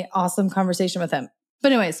really awesome conversation with him.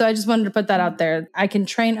 But anyway, so I just wanted to put that out there. I can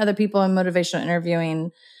train other people in motivational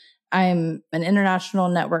interviewing. I'm an international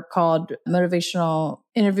network called Motivational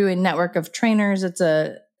Interviewing Network of Trainers. It's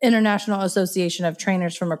a international association of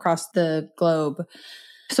trainers from across the globe.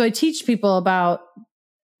 So I teach people about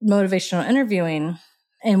motivational interviewing.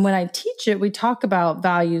 And when I teach it, we talk about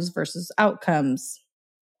values versus outcomes.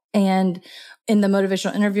 And in the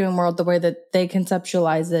motivational interviewing world, the way that they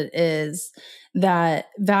conceptualize it is that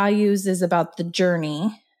values is about the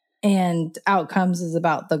journey and outcomes is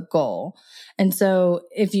about the goal. And so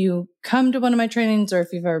if you come to one of my trainings, or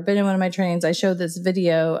if you've ever been in one of my trainings, I show this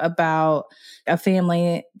video about a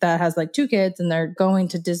family that has like 2 kids and they're going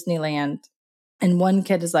to Disneyland. And one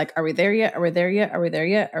kid is like, are we there yet? Are we there yet? Are we there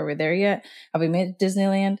yet? Are we there yet? Have we made it to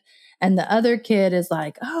Disneyland? And the other kid is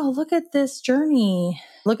like, oh, look at this journey.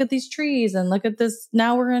 Look at these trees and look at this.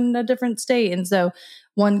 Now we're in a different state. And so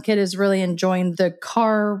one kid is really enjoying the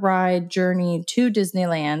car ride journey to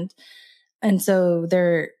Disneyland. And so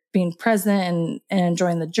they're being present and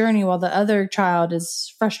enjoying the journey, while the other child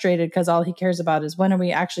is frustrated because all he cares about is, when are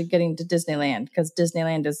we actually getting to Disneyland? Because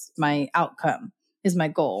Disneyland is my outcome, is my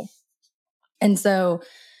goal. And so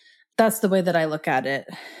that's the way that I look at it.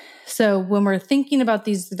 So when we're thinking about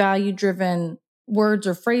these value-driven words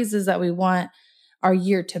or phrases that we want our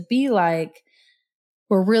year to be like,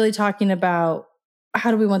 we're really talking about,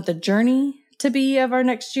 how do we want the journey to be of our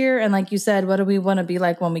next year? And like you said, what do we want to be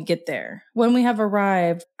like when we get there? When we have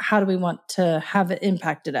arrived, how do we want to have it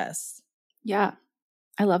impacted us? Yeah,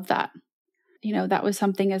 I love that. That was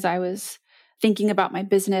something as I was thinking about my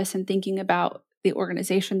business and thinking about the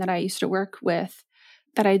organization that I used to work with,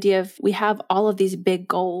 that idea of, we have all of these big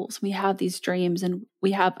goals, we have these dreams, and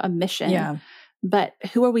we have a mission. Yeah. But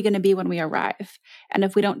who are we going to be when we arrive? And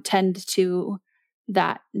if we don't tend to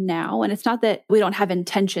that now, and it's not that we don't have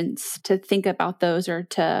intentions to think about those or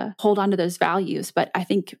to hold on to those values, but I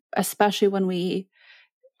think especially when we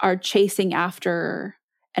are chasing after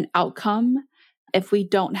an outcome, if we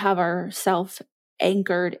don't have ourselves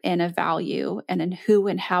anchored in a value and in who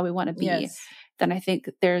and how we want to be, Yes. then I think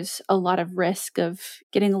there's a lot of risk of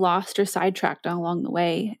getting lost or sidetracked along the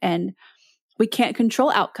way. And we can't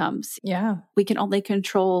control outcomes. Yeah. We can only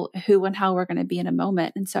control who and how we're going to be in a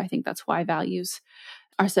moment. And so I think that's why values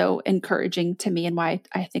are so encouraging to me, and why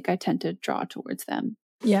I think I tend to draw towards them.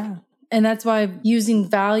 Yeah. And that's why using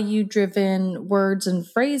value-driven words and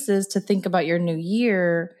phrases to think about your new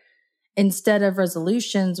year instead of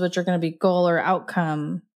resolutions, which are going to be goal or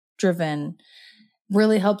outcome driven,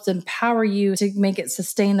 really helps empower you to make it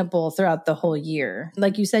sustainable throughout the whole year.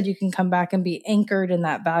 Like you said, you can come back and be anchored in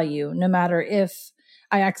that value, no matter if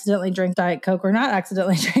I accidentally drank Diet Coke or not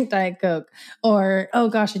accidentally drank Diet Coke, or, oh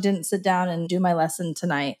gosh, I didn't sit down and do my lesson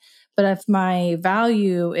tonight. But if my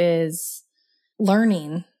value is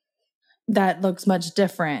learning, that looks much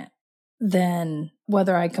different than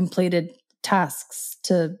whether I completed tasks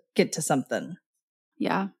to get to something.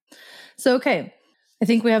 Yeah. So, okay. I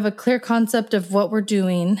think we have a clear concept of what we're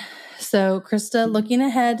doing. So, Krista, looking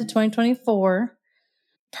ahead to 2024,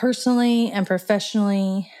 personally and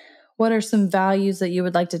professionally, what are some values that you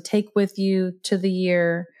would like to take with you to the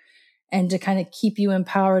year and to kind of keep you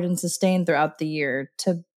empowered and sustained throughout the year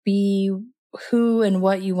to be who and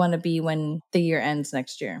what you want to be when the year ends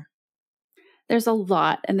next year? There's a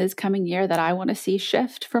lot in this coming year that I want to see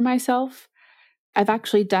shift for myself. I've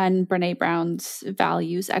actually done Brene Brown's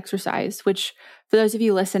values exercise, which for those of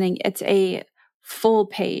you listening, it's a full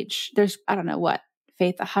page. There's, I don't know what,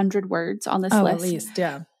 Faith, 100 words on this list. At least,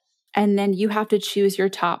 yeah. And then you have to choose your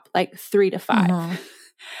top like 3 to 5.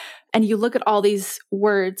 And you look at all these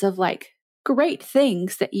words of like great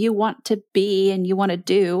things that you want to be and you want to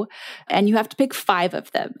do, and you have to pick 5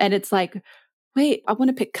 of them. And it's like, wait, I want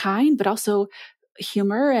to pick kind, but also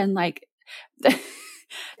humor and like,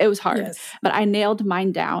 it was hard, Yes. but I nailed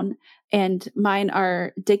mine down. And mine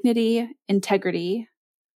are dignity, integrity,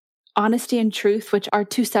 honesty, and truth, which are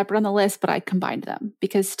 2 separate on the list, but I combined them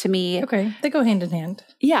because to me, okay, they go hand in hand.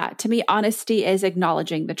 Yeah, to me, honesty is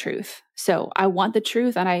acknowledging the truth. So I want the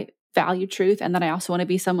truth and I value truth. And then I also want to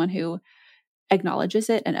be someone who acknowledges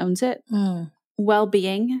it and owns it.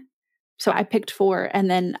 Well-being. So I picked 4. And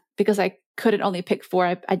then because I couldn't only pick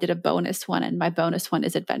 4, I did a bonus one. And my bonus one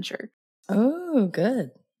is adventure. Oh,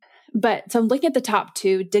 good. But so I'm looking at the top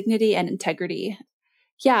 2, dignity and integrity.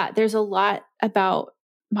 Yeah, there's a lot about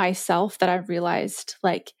myself that I've realized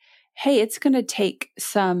like, hey, it's going to take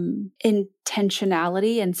some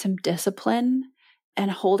intentionality and some discipline and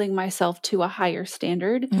holding myself to a higher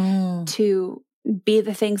standard to be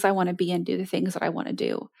the things I want to be and do the things that I want to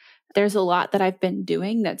do. There's a lot that I've been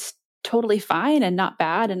doing that's totally fine and not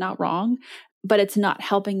bad and not wrong, but it's not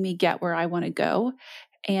helping me get where I want to go.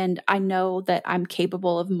 And I know that I'm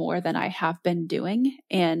capable of more than I have been doing.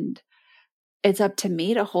 And it's up to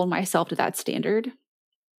me to hold myself to that standard.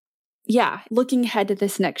 Yeah, looking ahead to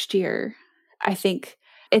this next year, I think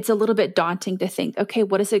it's a little bit daunting to think, okay,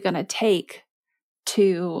 what is it going to take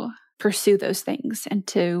to pursue those things and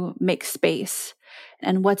to make space?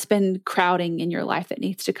 And what's been crowding in your life that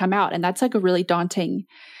needs to come out? And that's like a really daunting,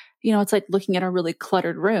 it's like looking at a really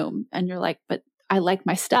cluttered room and you're like, but I like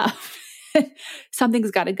my stuff.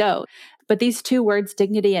 Something's got to go. But these 2 words,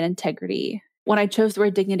 dignity and integrity, when I chose the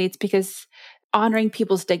word dignity, it's because honoring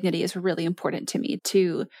people's dignity is really important to me,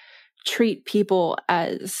 to treat people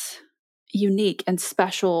as unique and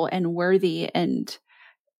special and worthy. And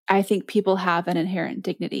I think people have an inherent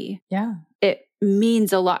dignity. Yeah. It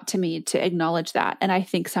means a lot to me to acknowledge that. And I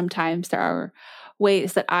think sometimes there are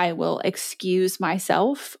ways that I will excuse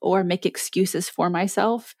myself or make excuses for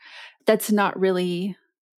myself. That's not really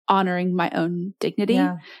honoring my own dignity.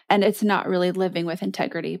 Yeah. And it's not really living with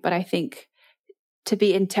integrity. But I think to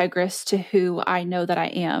be integrous to who I know that I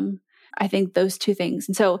am, I think those 2 things.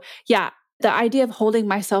 And so, yeah, the idea of holding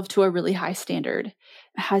myself to a really high standard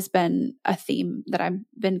has been a theme that I've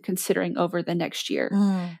been considering over the next year.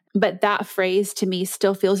 But that phrase to me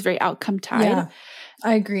still feels very outcome tied. Yeah,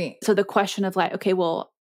 I agree. So the question of like, okay,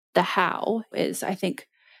 well, the how is, I think,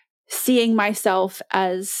 seeing myself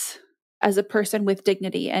as a person with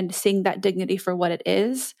dignity and seeing that dignity for what it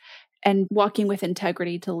is and walking with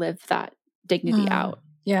integrity to live that dignity out.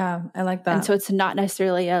 Yeah, I like that. And so it's not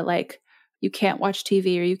necessarily a like, you can't watch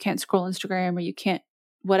TV or you can't scroll Instagram or you can't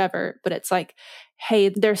whatever, but it's like, hey,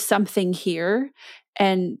 there's something here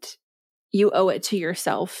and you owe it to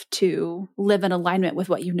yourself to live in alignment with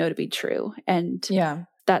what you know to be true. And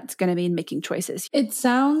that's going to mean making choices. It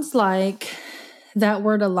sounds like that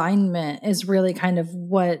word alignment is really kind of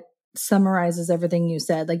what summarizes everything you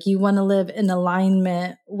said. Like you want to live in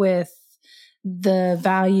alignment with the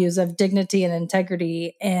values of dignity and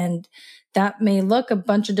integrity. And that may look a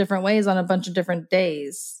bunch of different ways on a bunch of different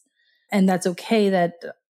days. And that's okay that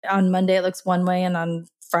on Monday it looks one way and on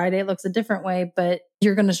Friday it looks a different way, but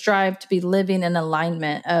you're going to strive to be living in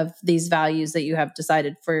alignment of these values that you have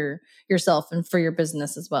decided for yourself and for your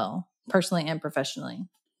business as well, personally and professionally.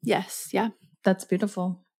 Yes. Yeah. That's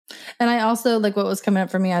beautiful. And I also like what was coming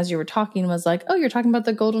up for me as you were talking was like, oh, you're talking about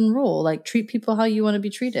the golden rule, like treat people how you want to be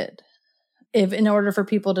treated. If in order for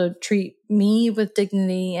people to treat me with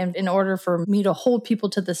dignity and in order for me to hold people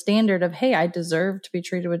to the standard of, hey, I deserve to be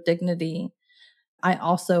treated with dignity, I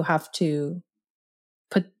also have to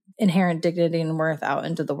put inherent dignity and worth out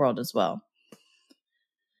into the world as well.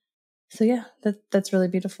 So yeah, that's really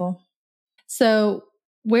beautiful. So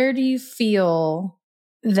where do you feel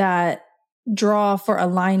that draw for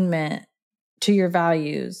alignment to your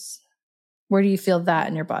values? Where do you feel that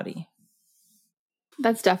in your body?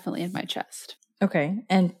 That's definitely in my chest. Okay.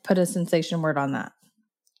 And put a sensation word on that.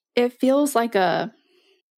 It feels like a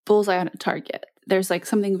bullseye on a target. There's like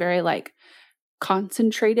something very like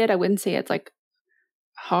concentrated. I wouldn't say it's like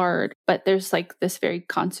hard, but there's like this very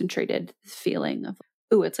concentrated feeling of,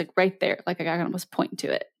 ooh, it's like right there. Like I can almost point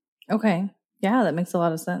to it. Okay. Yeah, that makes a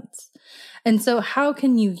lot of sense. And so how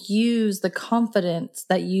can you use the confidence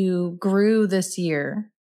that you grew this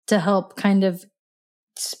year to help kind of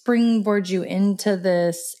springboard you into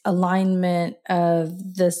this alignment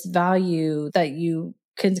of this value that you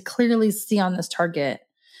can clearly see on this target?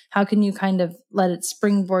 How can you kind of let it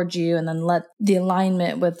springboard you and then let the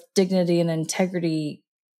alignment with dignity and integrity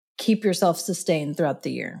keep yourself sustained throughout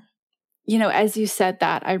the year? You know, as you said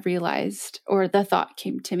that, I realized, or the thought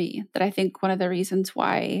came to me, that I think one of the reasons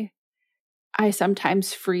why I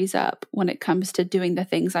sometimes freeze up when it comes to doing the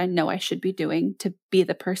things I know I should be doing to be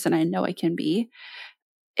the person I know I can be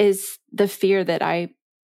is the fear that I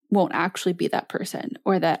won't actually be that person,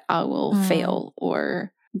 or that I will fail,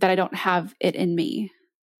 or that I don't have it in me.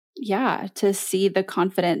 Yeah, to see the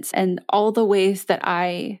confidence and all the ways that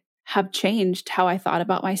I have changed how I thought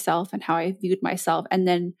about myself and how I viewed myself. And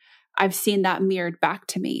then I've seen that mirrored back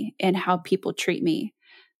to me in how people treat me,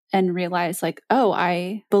 and realized like, oh,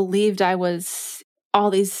 I believed I was all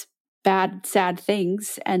these bad, sad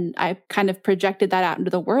things. And I kind of projected that out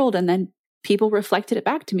into the world. And then people reflected it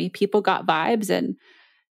back to me. People got vibes. And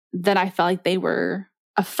then I felt like they were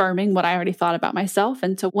affirming what I already thought about myself.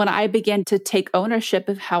 And so when I began to take ownership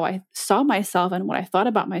of how I saw myself and what I thought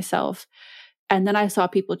about myself, and then I saw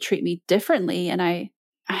people treat me differently, and I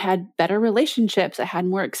had better relationships, I had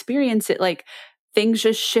more experience, it like things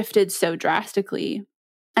just shifted so drastically.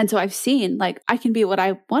 And so I've seen like I can be what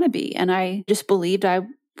I want to be. And I just believed I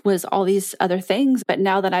was all these other things. But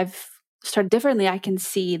now that I've started differently, I can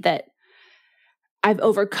see that I've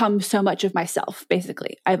overcome so much of myself,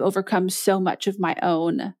 basically. I've overcome so much of my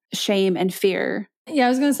own shame and fear. Yeah, I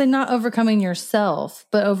was going to say not overcoming yourself,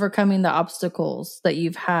 but overcoming the obstacles that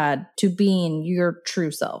you've had to being your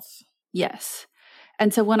true self. Yes.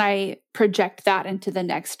 And so when I project that into the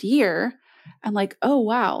next year, I'm like, oh,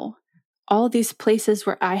 wow, all these places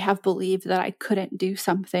where I have believed that I couldn't do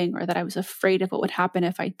something, or that I was afraid of what would happen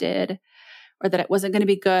if I did, or that it wasn't going to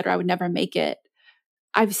be good, or I would never make it.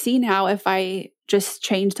 I've seen how if I just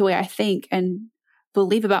change the way I think and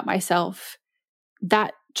believe about myself,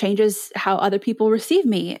 that changes how other people receive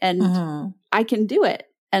me, and I can do it.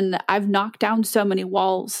 And I've knocked down so many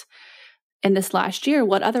walls in this last year.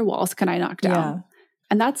 What other walls can I knock down? Yeah.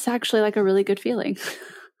 And that's actually like a really good feeling.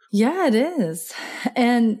 Yeah, it is.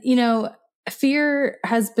 And, you know, fear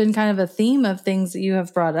has been kind of a theme of things that you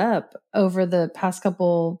have brought up over the past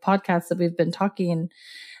couple podcasts that we've been talking.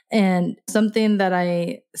 And something that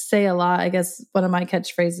I say a lot, I guess one of my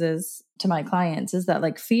catchphrases to my clients is that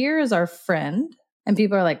like fear is our friend. And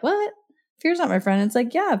people are like, what? Fear's not my friend. It's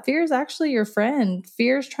like, yeah, fear is actually your friend.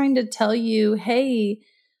 Fear is trying to tell you, hey,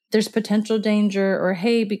 there's potential danger, or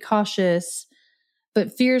hey, be cautious.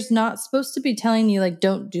 But fear's not supposed to be telling you like,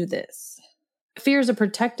 don't do this. Fear is a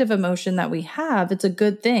protective emotion that we have. It's a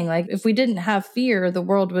good thing. Like if we didn't have fear, the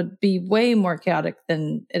world would be way more chaotic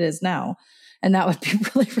than it is now. And that would be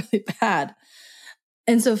really, really bad.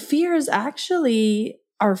 And so fear is actually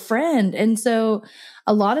our friend. And so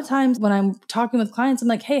a lot of times when I'm talking with clients, I'm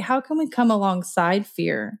like, hey, how can we come alongside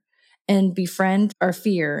fear and befriend our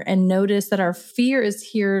fear and notice that our fear is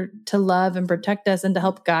here to love and protect us and to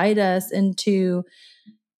help guide us into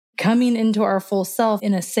coming into our full self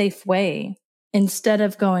in a safe way, instead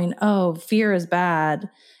of going, oh, fear is bad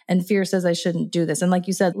and fear says I shouldn't do this. And like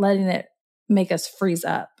you said, letting it make us freeze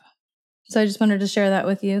up. So I just wanted to share that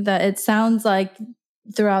with you, that it sounds like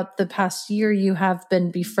throughout the past year, you have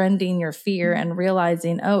been befriending your fear and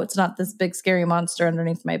realizing, oh, it's not this big scary monster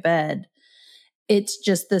underneath my bed. It's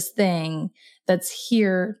just this thing that's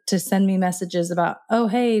here to send me messages about, oh,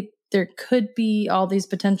 hey, there could be all these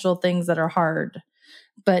potential things that are hard.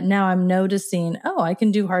 But now I'm noticing, oh, I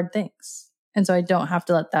can do hard things. And so I don't have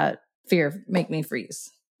to let that fear make me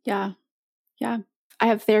freeze. Yeah. Yeah. I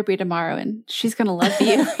have therapy tomorrow, and she's going to love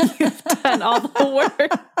you. You've done all the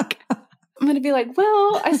work. I'm going to be like,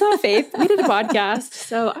 well, I saw Faith. We did a podcast,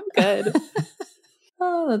 so I'm good.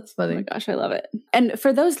 Oh, that's funny. Oh my gosh, I love it. And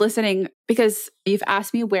for those listening, because you've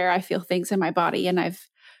asked me where I feel things in my body, and I've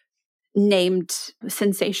named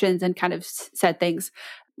sensations and kind of said things.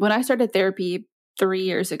 When I started therapy 3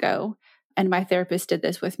 years ago, and my therapist did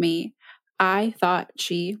this with me, I thought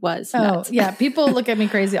she was nuts. Oh, yeah. People look at me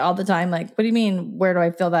crazy all the time. Like, what do you mean? Where do I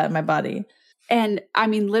feel that in my body? And I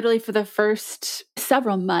mean, literally for the first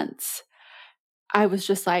several months, I was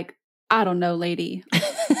just like, I don't know, lady.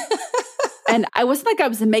 And I wasn't like I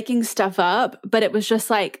was making stuff up, but it was just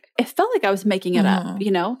like, it felt like I was making it up, you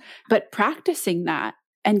know? But practicing that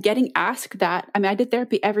and getting asked that, I mean, I did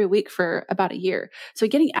therapy every week for about a year. So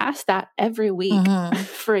getting asked that every week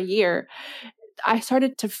for a year, I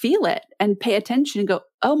started to feel it and pay attention and go,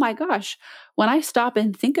 oh my gosh, when I stop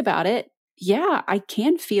and think about it, yeah, I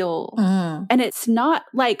can feel. Mm. And it's not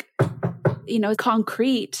like,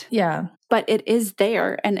 concrete. Yeah. But it is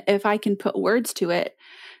there. And if I can put words to it,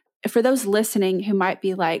 for those listening who might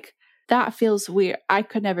be like, that feels weird, I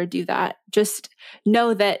could never do that. Just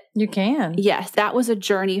know that you can. Yes, that was a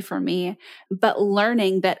journey for me. But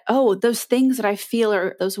learning that, those things that I feel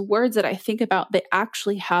or those words that I think about, they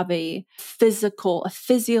actually have a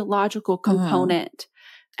physiological component.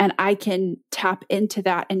 And I can tap into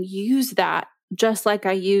that and use that just like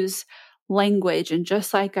I use language and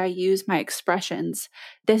just like I use my expressions.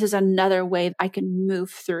 This is another way I can move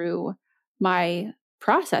through my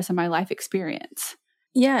process and my life experience.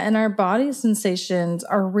 Yeah. And our body sensations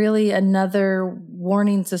are really another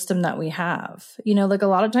warning system that we have. Like a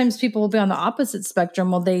lot of times people will be on the opposite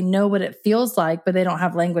spectrum. Well, they know what it feels like, but they don't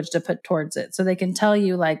have language to put towards it. So they can tell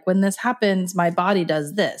you like, when this happens, my body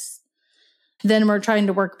does this. Then we're trying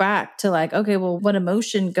to work back to like, okay, well, what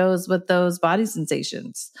emotion goes with those body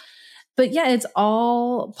sensations? But yeah, it's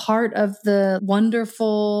all part of the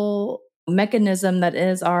wonderful mechanism that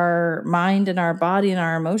is our mind and our body and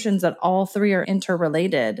our emotions, that all three are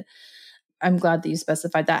interrelated. I'm glad that you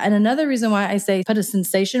specified that. And another reason why I say put a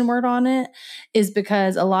sensation word on it is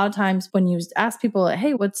because a lot of times when you ask people,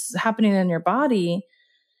 hey, what's happening in your body?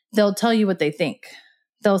 They'll tell you what they think.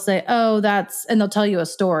 They'll say, and they'll tell you a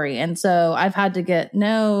story. And so I've had to get,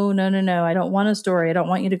 no. I don't want a story. I don't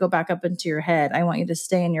want you to go back up into your head. I want you to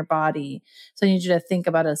stay in your body. So I need you to think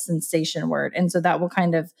about a sensation word. And so that will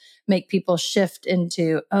kind of make people shift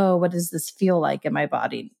into, what does this feel like in my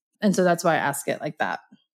body? And so that's why I ask it like that.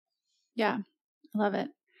 Yeah, I love it.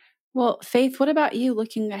 Well, Faith, what about you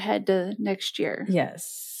looking ahead to next year?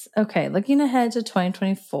 Yes. Okay. Looking ahead to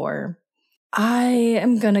 2024.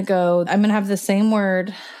 I'm going to have the same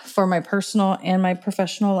word for my personal and my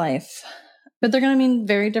professional life, but they're going to mean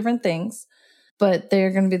very different things, but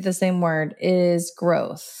they're going to be the same word, is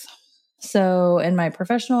growth. So in my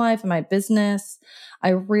professional life and my business, I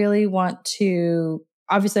really want to,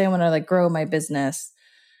 obviously I want to like grow my business,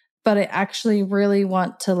 but I actually really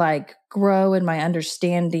want to like grow in my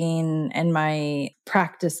understanding and my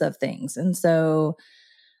practice of things. And so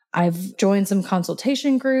I've joined some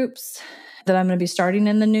consultation groups that I'm going to be starting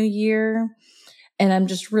in the new year. And I'm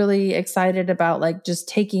just really excited about like just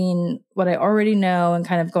taking what I already know and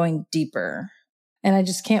kind of going deeper. And I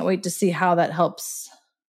just can't wait to see how that helps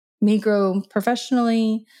me grow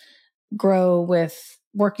professionally, grow with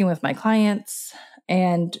working with my clients,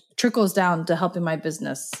 and trickles down to helping my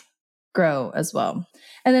business grow as well.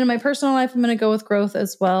 And then in my personal life, I'm going to go with growth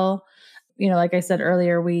as well. Like I said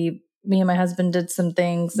earlier, me and my husband did some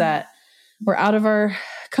things that were out of our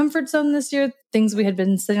comfort zone this year, things we had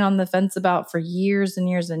been sitting on the fence about for years and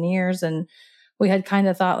years and years. And we had kind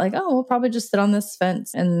of thought like, we'll probably just sit on this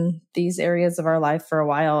fence in these areas of our life for a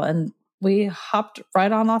while. And we hopped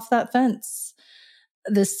right on off that fence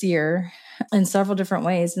this year in several different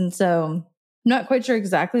ways. And so I'm not quite sure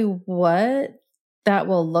exactly what that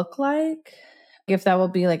will look like, if that will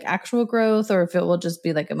be like actual growth or if it will just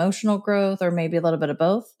be like emotional growth or maybe a little bit of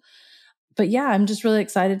both. But yeah, I'm just really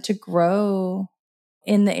excited to grow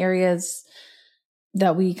in the areas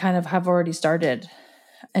that we kind of have already started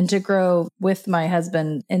and to grow with my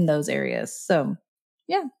husband in those areas. So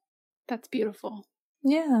yeah. That's beautiful.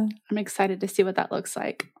 Yeah. I'm excited to see what that looks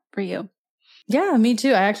like for you. Yeah, me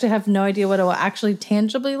too. I actually have no idea what it will actually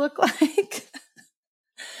tangibly look like,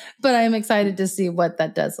 but I'm excited to see what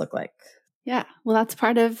that does look like. Yeah. Well, that's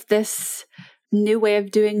part of this new way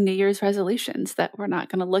of doing New Year's resolutions, that we're not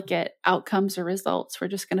going to look at outcomes or results. We're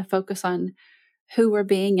just going to focus on who we're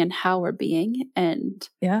being and how we're being, and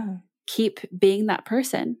keep being that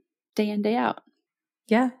person day in, day out.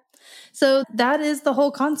 Yeah. So that is the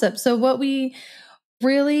whole concept. So what we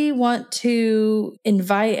really want to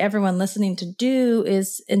invite everyone listening to do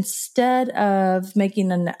is, instead of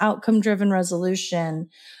making an outcome-driven resolution,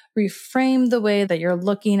 reframe the way that you're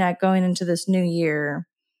looking at going into this new year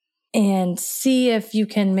and see if you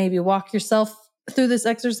can maybe walk yourself through this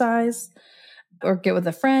exercise or get with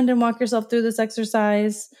a friend and walk yourself through this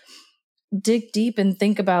exercise. Dig deep and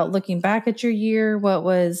think about looking back at your year. What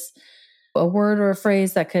was a word or a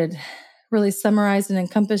phrase that could really summarize and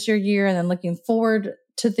encompass your year? And then looking forward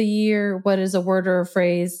to the year, what is a word or a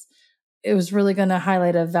phrase it was really going to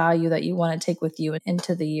highlight a value that you want to take with you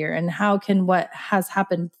into the year? And how can what has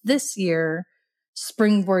happened this year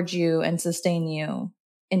springboard you and sustain you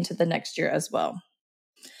into the next year as well?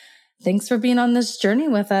 Thanks for being on this journey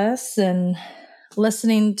with us and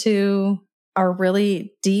listening to our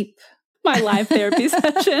really deep, my live therapy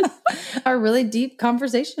session, our really deep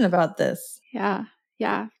conversation about this. Yeah.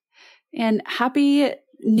 Yeah. And happy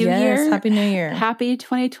New Year. Happy New Year. Happy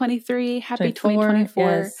 2023. Happy 2024.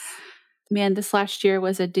 Yes. Man, this last year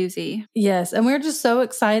was a doozy. Yes. And we're just so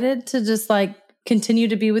excited to just like continue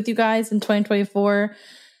to be with you guys in 2024.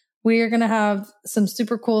 We are going to have some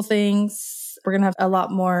super cool things. We're going to have a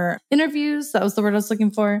lot more interviews. That was the word I was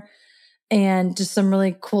looking for. And just some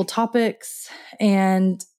really cool topics.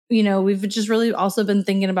 And, you know, we've just really also been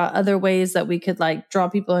thinking about other ways that we could like draw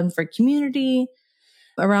people in for community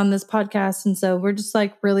around this podcast. And so we're just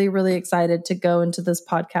like really, really excited to go into this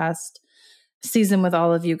podcast season with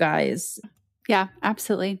all of you guys. Yeah,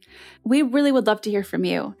 absolutely. We really would love to hear from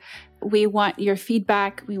you. We want your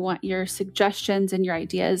feedback. We want your suggestions and your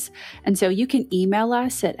ideas. And so you can email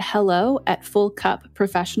us at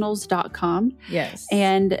hello@fullcupprofessionals.com. Yes.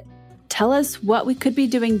 And tell us what we could be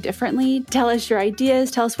doing differently. Tell us your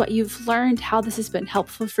ideas. Tell us what you've learned, how this has been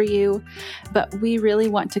helpful for you. But we really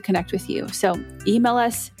want to connect with you. So email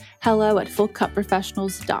us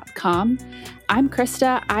hello@fullcupprofessionals.com. I'm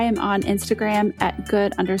Krista. I am on Instagram at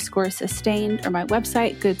good_sustained, or my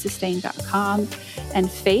website, goodsustained.com. And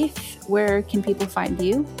Faith, where can people find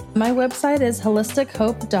you? My website is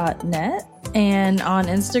holistichope.net. And on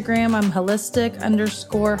Instagram, I'm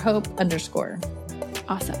holistic_hope_.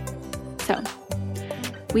 Awesome. So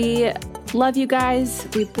we love you guys.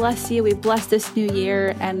 We bless you. We bless this new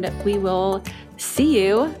year, and we will see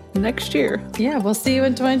you next year. Yeah, we'll see you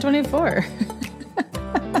in 2024.